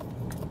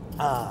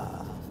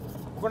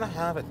 we're going to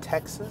have a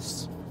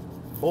Texas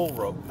bull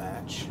rope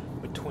match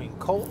between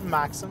Colton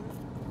Maxim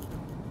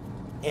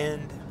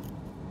and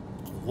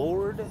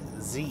Lord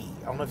Z.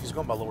 I don't know if he's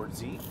going by Lord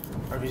Z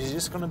or if he's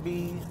just going to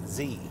be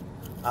Z.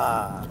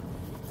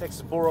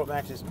 Texas bull rope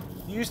matches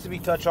used to be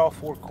touch all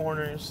 4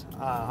 corners.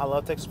 I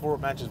love Texas bull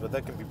rope matches, but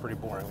that can be pretty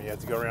boring when you have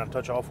to go around and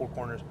touch all 4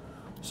 corners.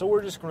 So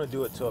we're just going to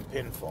do it to a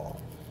pinfall.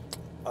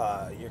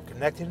 You're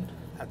connecting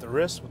at the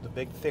wrist with the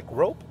big thick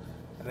rope,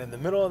 and in the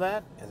middle of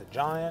that is a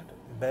giant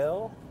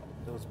bell.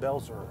 Those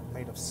bells are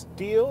made of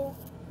steel,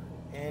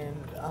 and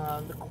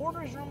the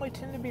corners normally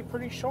tend to be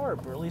pretty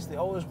sharp, or at least they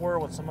always were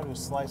when someone was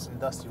slicing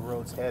Dusty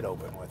Rhodes' head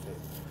open with it.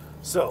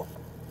 So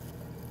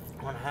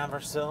we're going to have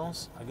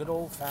ourselves a good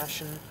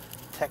old-fashioned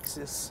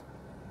Texas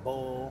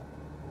bull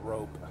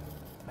rope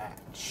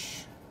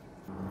match.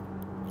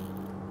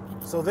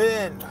 So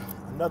then,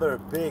 another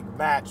big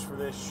match for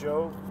this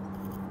show.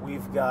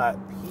 We've got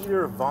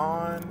Peter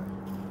Vaughn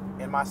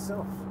and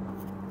myself,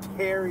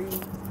 Terry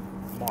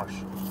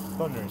Marshall.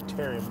 Thunder and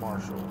Terry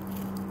Marshall.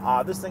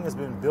 This thing has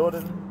been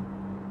building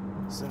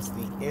since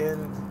the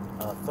end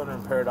of Thunder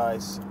in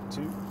Paradise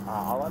 2.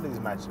 A lot of these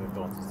matches have been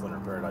building since Thunder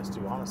in Paradise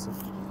 2, honestly.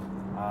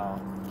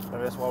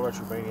 That's why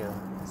RetroMania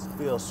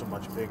feels so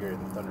much bigger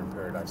than Thunder in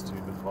Paradise 2,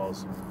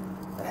 because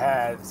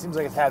it seems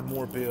like it's had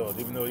more build,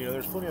 even though,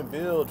 there's plenty of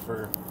build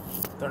for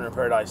Thunder in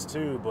Paradise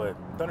 2, but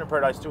Thunder in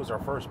Paradise 2 was our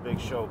first big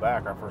show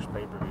back, our first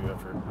pay-per-view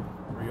after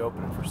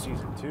reopening for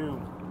season 2.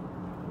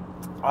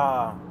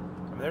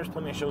 There's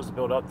plenty of shows to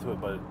build up to it,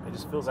 but it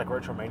just feels like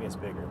RetroMania is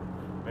bigger.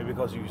 Maybe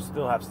because you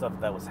still have stuff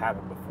that was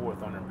happening before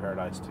Thunder in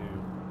Paradise 2.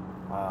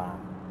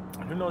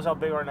 And who knows how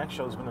big our next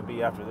show is going to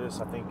be after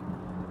this. I think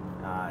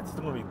it's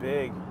still going to be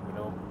big.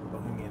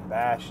 Bohemian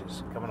Bash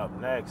is coming up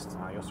next.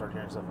 You'll start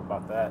hearing stuff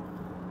about that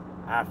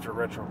after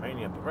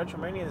RetroMania. But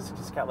RetroMania has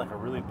just got like a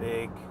really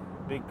big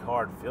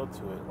card feel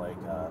to it. Like,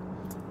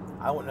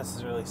 I wouldn't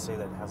necessarily say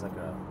that it has like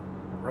a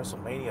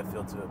WrestleMania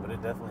feel to it, but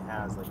it definitely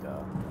has like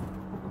a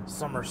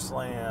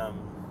SummerSlam,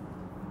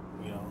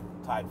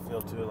 type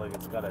feel to it. Like,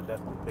 it's got a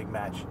definitely big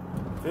match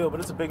feel, but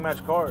it's a big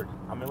match card.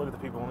 I mean, look at the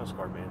people on this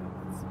card, man.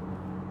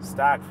 It's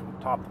stacked from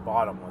top to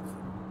bottom with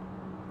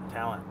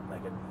talent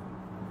that could,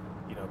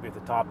 be at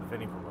the top of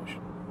any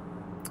promotion.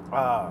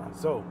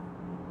 So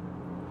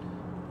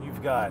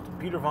you've got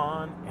Peter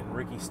Vaughn and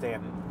Ricky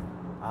Stanton.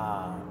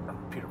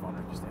 Peter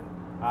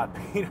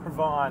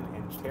Vaughn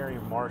and Terry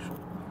Marshall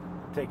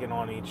taking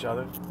on each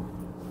other.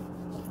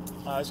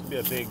 This could be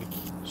a big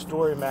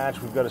story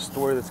match. We've got a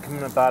story that's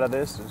coming up out of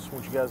this. I just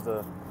want you guys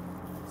to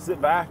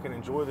sit back and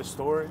enjoy the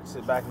story.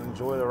 Sit back and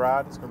enjoy the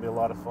ride. It's going to be a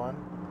lot of fun.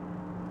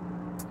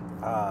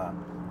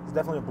 It's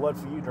definitely a blood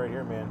feud right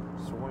here, man.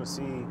 So we're going to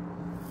see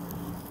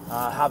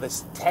how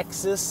this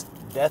Texas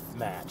death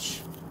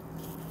match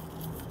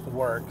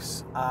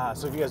works,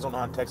 so if you guys don't know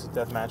how Texas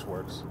Deathmatch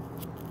works,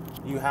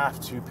 you have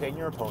to pin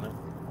your opponent.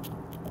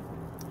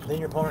 Then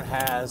your opponent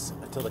has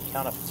until the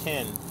count of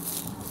 10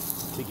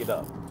 to get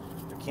up.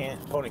 If your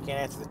opponent can't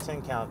answer the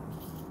 10 count,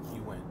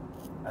 you win.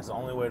 That's the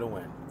only way to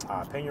win.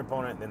 Pin your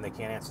opponent, then they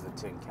can't answer the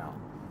 10 count.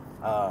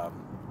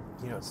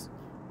 It's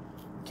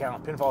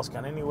pinfalls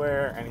count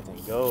anywhere,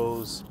 anything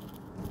goes,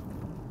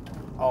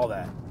 all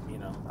that.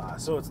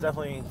 So it's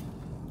definitely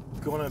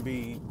going to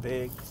be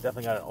big. It's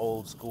definitely got an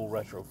old school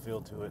retro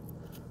feel to it.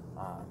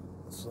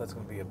 So that's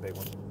going to be a big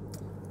one.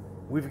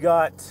 We've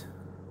got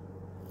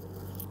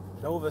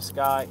Nova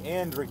Sky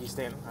and Ricky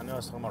Stanton. I know I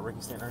was talking about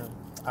Ricky Stanton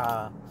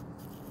earlier.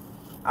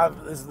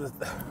 This is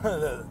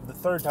the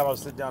third time I've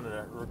sit down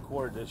to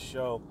record this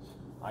show.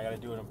 I got to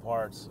do it in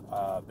parts.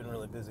 I've been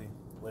really busy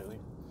lately.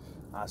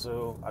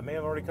 So I may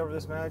have already covered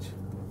this match.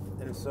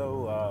 And if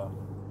so,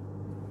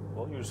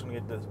 well, you're just going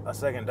to get a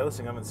second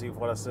dosing of it and see if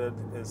what I said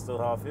is still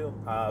how I feel.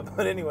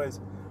 But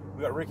anyways,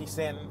 we got Ricky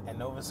Stanton and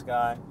Nova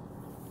Sky.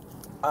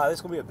 This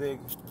is going to be a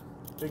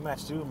big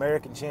match too.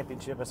 American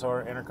Championship. That's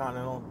our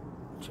Intercontinental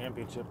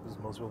Championship, as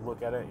most people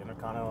look at it.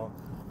 Intercontinental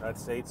United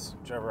States.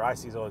 Whichever I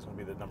see is always going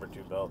to be the number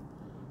 2 belt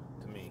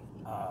to me.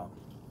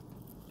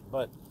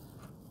 But,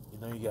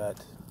 you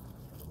got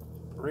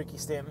Ricky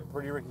Stanton,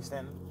 pretty Ricky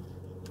Stanton,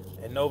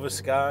 and Nova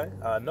Sky.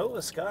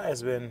 Nova Sky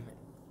has been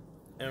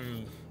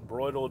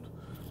embroiled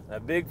in a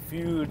big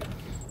feud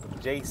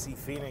with JC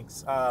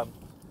Phoenix.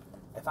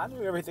 If I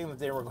knew everything that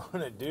they were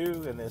going to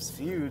do in this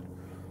feud,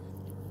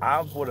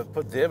 I would have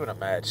put them in a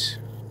match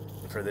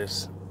for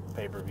this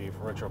pay-per-view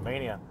for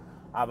RetroMania.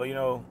 But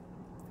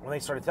when they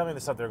started telling me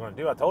the stuff they were going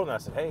to do, I told them, I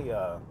said, hey,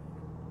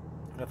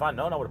 if I'd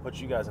known, I would have put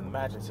you guys in the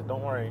match. They said,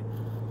 don't worry,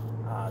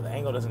 the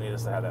Angle doesn't need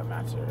us to have that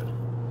match here.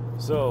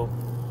 So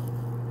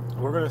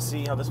we're going to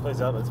see how this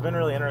plays out. It's been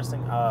really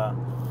interesting.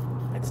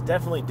 It's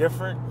definitely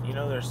different.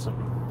 There's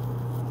some,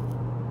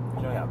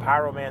 we got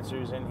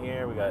pyromancers in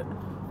here. We got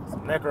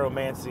some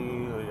necromancy.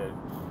 We got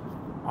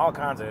all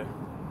kinds of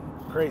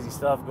crazy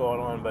stuff going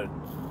on. But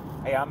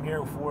hey, I'm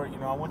here for it.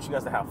 I want you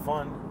guys to have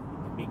fun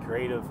and be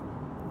creative.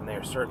 And they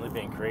are certainly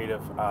being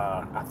creative.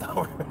 I thought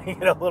we were going to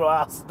get a little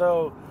Al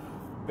Snow,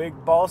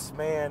 big boss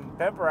man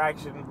pepper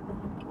action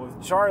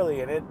with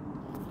Charlie, and it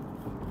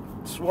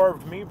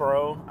swerved me,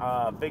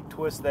 bro. Big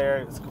twist there.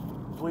 It's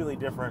completely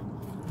different.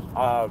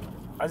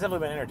 It's definitely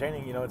been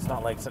entertaining. It's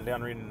not like sitting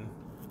down reading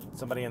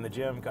somebody in the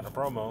gym cutting a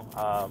promo.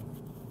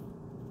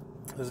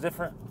 It's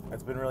different.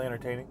 It's been really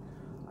entertaining.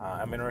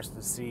 I'm interested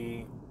to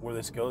see where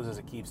this goes as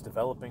it keeps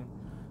developing.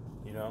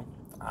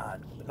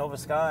 Nova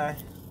Sky.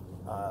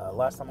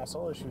 Last time I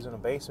saw her, she was in a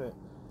basement,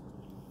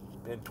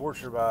 being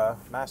tortured by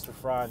Master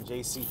Fry and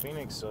JC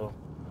Phoenix. So,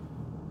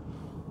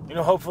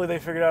 hopefully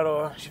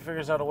she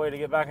figures out a way to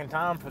get back in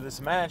time for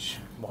this match.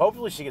 Well,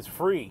 hopefully she gets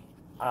free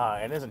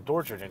and isn't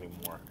tortured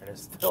anymore and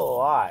is still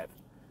alive.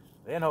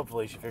 Then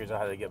hopefully she figures out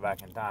how to get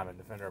back in time and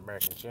defend her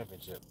American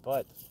Championship.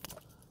 But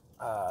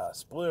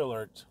spoiler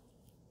alert,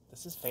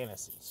 this is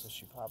fantasy, so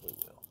she probably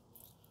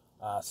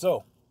will.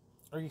 So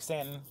Ricky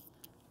Stanton.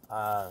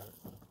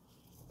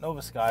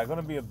 Nova Sky, going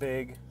to be a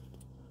big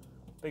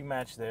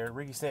match there.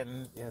 Ricky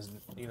Stanton has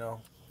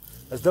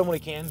done what he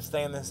can to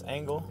stay in this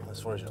angle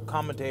as far as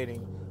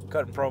commentating,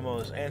 cutting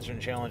promos, answering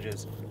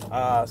challenges.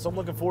 So I'm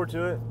looking forward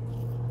to it.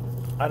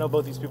 I know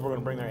both these people are going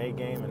to bring their A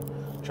game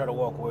and try to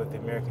walk away with the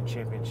American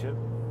Championship.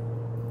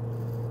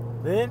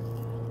 Then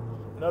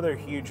another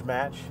huge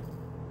match.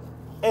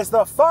 It's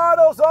the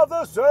finals of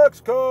the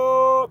Sex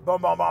Cup. Bum,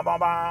 bum, bum, bum,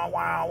 bum,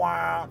 wow,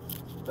 wow.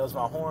 Does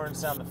my horn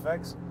sound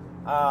effects.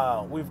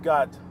 We've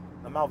got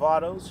the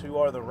Malvados, who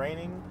are the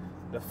reigning,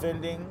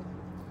 defending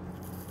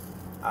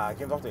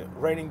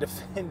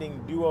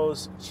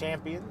duos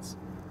champions.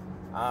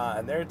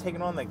 And they're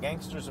taking on the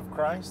Gangsters of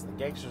Christ. The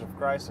Gangsters of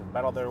Christ have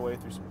battled their way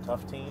through some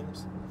tough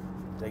teams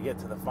to get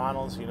to the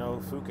finals.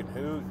 Fook and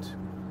Hoot,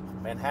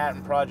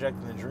 Manhattan Project,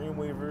 and the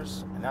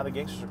Dreamweavers. And now the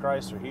Gangsters of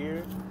Christ are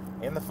here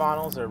in the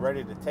finals. They're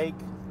ready to take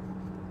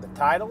the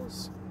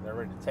titles. They're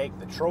ready to take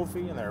the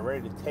trophy, and they're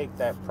ready to take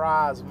that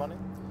prize money.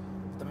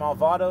 The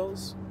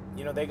Malvados,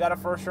 they got a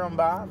first-round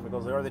bye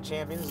because they are the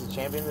champions. It's a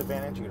champion's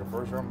advantage. You get a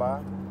first-round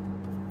bye.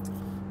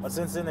 But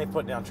since then, they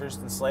put down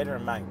Tristan Slater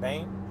and Mike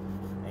Bain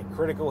and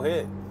Critical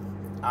Hit.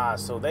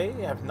 So they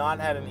have not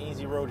had an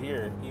easy road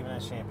here, even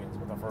as champions,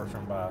 with a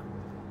first-round bye.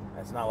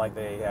 It's not like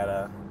they had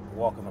a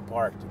walk in the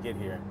park to get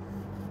here.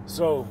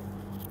 So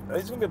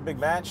it's going to be a big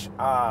match.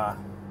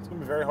 It's going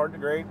to be very hard to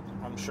grade,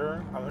 I'm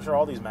sure. I'm sure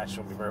all these matches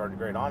will be very hard to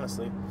grade,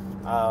 honestly.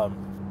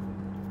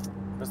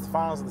 It's the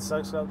finals of the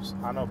Sex Cups.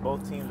 I know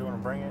both teams are going to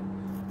bring it.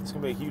 It's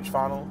going to be a huge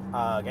final.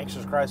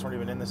 Gangsters of Christ weren't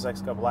even in the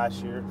Sex Cup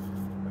last year.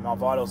 The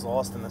Malvados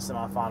lost in the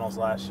semifinals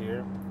last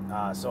year.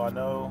 So I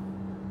know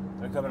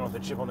they're coming with a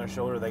chip on their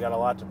shoulder. They got a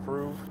lot to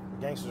prove.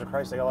 The Gangsters of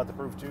Christ, they got a lot to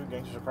prove too.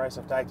 Gangsters of Christ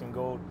have tag team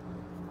gold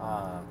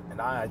and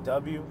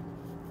IIW.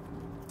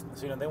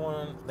 So, they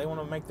want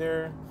to make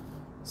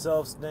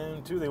themselves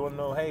known too. They want to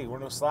know, hey, we're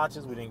no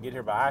slouches. We didn't get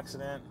here by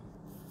accident.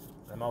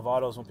 And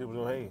Malvados want people to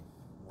know, hey,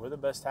 we're the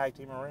best tag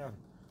team around.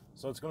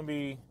 So it's going to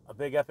be a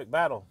big, epic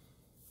battle.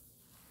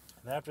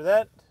 And after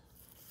that,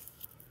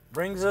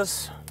 brings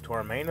us to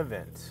our main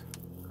event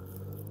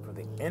for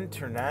the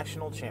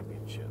International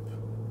Championship.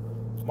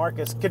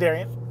 Marcus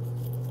Kadarian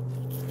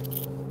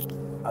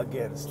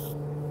against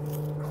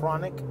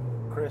Chronic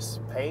Chris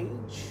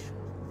Page.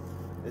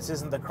 This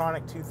isn't the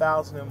Chronic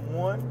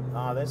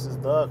 2001. This is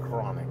the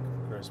Chronic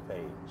Chris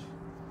Page.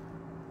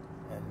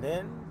 And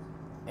then,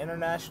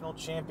 International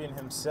Champion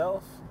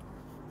himself,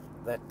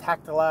 the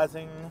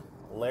tactilizing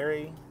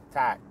Larry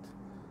Tact.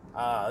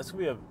 This will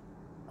be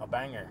a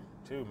banger,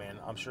 too, man.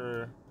 I'm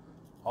sure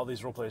all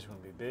these role plays are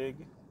going to be big.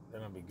 They're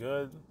going to be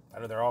good. I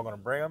know they're all going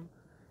to bring them.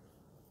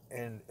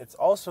 And it's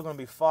also going to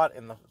be fought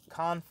in the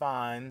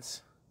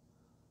confines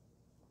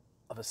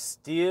of a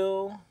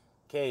steel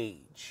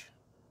cage.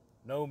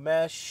 No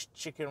mesh,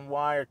 chicken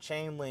wire,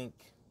 chain link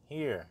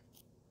here.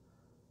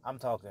 I'm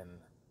talking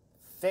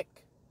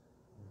thick,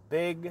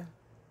 big,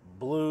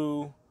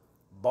 blue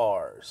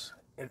bars.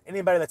 And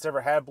anybody that's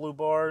ever had blue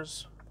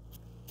bars,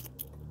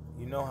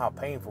 you know how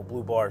painful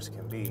blue bars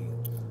can be.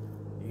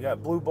 You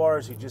got blue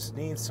bars, you just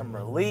need some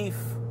relief.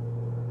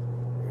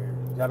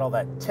 You got all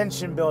that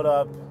tension built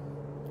up,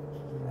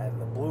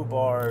 and the blue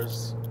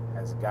bars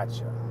has got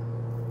you.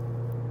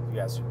 You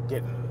guys are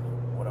getting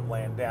what I'm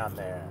laying down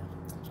there.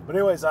 But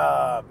anyways,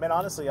 man,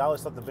 honestly, I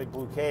always thought the big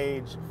blue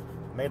cage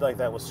made like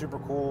that was super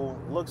cool.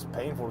 It looks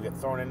painful to get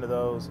thrown into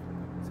those.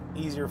 It's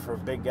easier for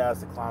big guys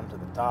to climb to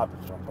the top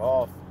and jump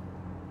off.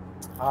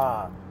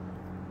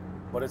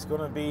 But it's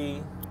going to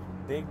be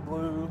big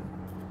blue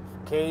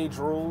cage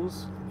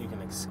rules. You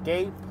can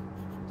escape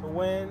to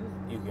win.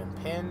 You can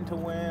pin to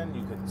win.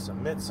 You can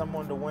submit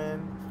someone to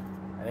win.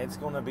 And it's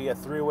going to be a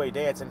three-way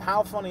dance. And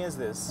how funny is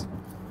this?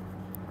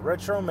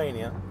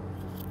 RetroMania,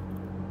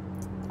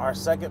 our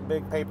second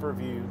big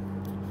pay-per-view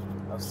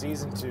of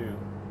Season 2,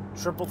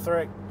 triple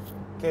threat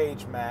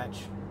cage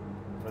match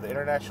for the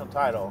international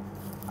title.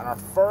 And our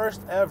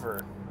first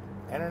ever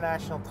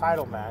international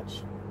title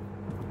match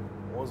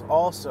was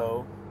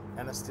also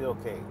in a steel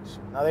cage.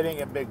 Now, they didn't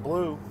get big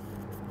blue.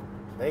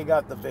 They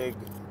got the big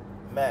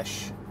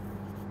mesh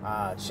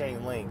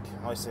chain link.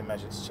 I always say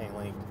mesh, it's chain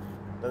link.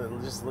 But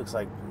it just looks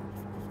like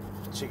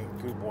chicken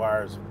coop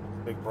wires,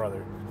 big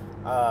brother.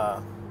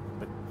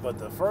 But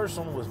the first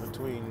one was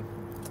between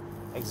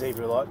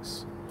Xavier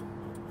Lux,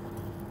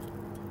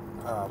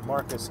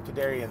 Marcus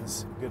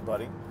Kadarian's good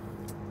buddy,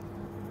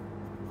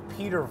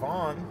 Peter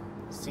Vaughn,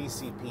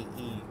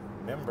 CCPE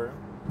member,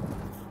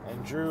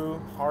 and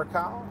Drew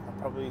Arcyle.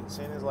 I'm probably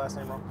saying his last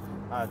name wrong.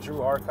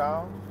 Drew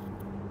Arcyle.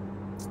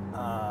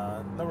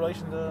 No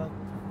relation to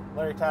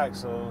Larry Tack,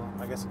 so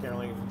I guess I can't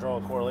really draw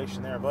a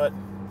correlation there. But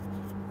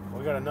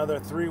we got another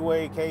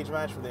three-way cage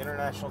match for the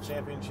International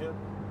Championship.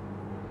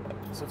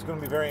 So it's going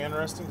to be very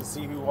interesting to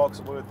see who walks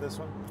away with this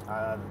one.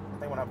 I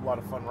think we're going to have a lot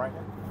of fun right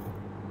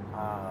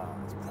now.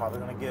 It's probably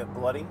going to get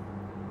bloody.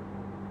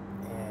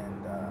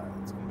 And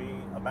it's going to be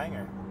a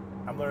banger.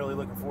 I'm literally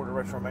looking forward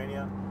to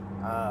RetroMania.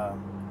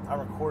 I'm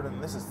recording,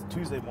 this is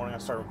Tuesday morning. I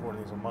start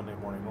recording these on Monday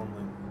morning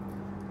normally.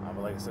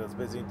 But like I said, it's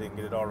busy. Didn't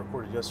get it all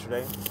recorded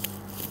yesterday.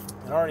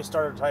 And I already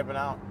started typing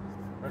out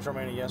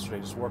RetroMania yesterday.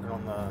 Just working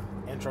on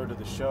the intro to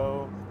the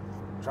show.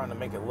 Trying to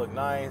make it look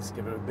nice.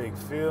 Give it a big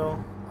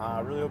feel.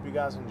 I really hope you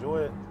guys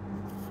enjoy it.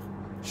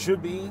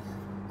 Should be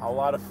a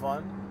lot of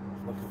fun.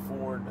 Looking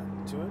forward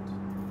to it.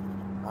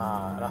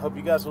 And I hope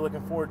you guys are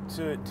looking forward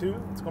to it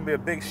too. It's going to be a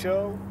big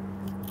show.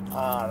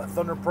 The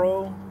Thunder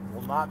Pro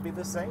will not be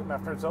the same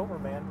after it's over,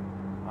 man.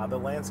 The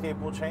landscape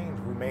will change.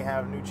 We may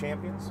have new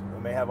champions.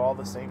 We may have all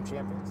the same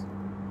champions.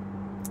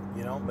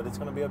 You know, but it's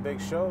going to be a big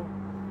show.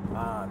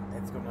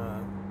 It's going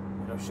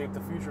to, shape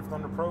the future of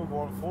Thunder Pro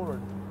going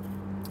forward.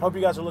 Hope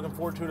you guys are looking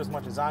forward to it as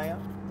much as I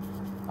am.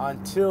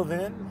 Until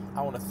then,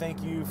 I want to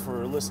thank you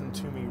for listening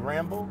to me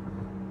ramble.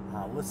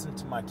 Listen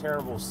to my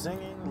terrible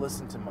singing.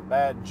 Listen to my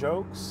bad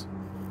jokes.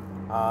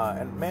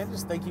 And man,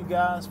 just thank you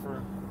guys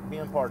for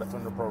being part of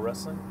Thunder Pro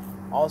Wrestling.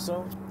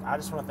 Also, I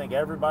just want to thank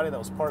everybody that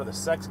was part of the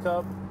Sex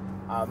Cub.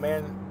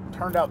 Man,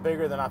 turned out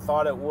bigger than I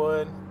thought it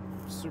would.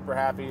 Super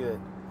happy that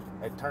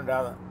it turned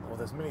out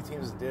with as many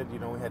teams as it did.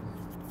 We had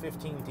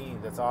 15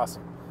 teams. That's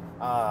awesome.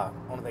 I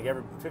want to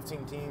thank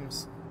 15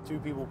 teams, 2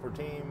 people per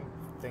team.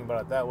 Think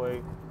about it that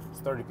way.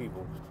 It's 30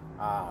 people.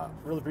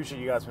 Really appreciate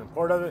you guys being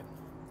part of it.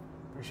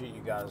 Appreciate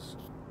you guys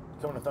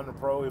coming to Thunder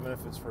Pro, even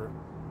if it's for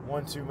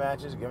 1-2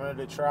 matches, giving it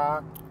a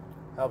try,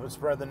 helping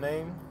spread the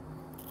name.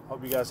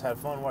 Hope you guys had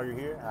fun while you're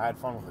here. I had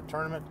fun with the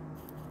tournament.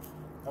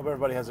 Hope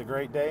everybody has a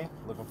great day.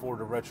 Looking forward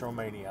to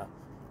RetroMania.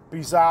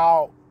 Peace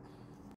out.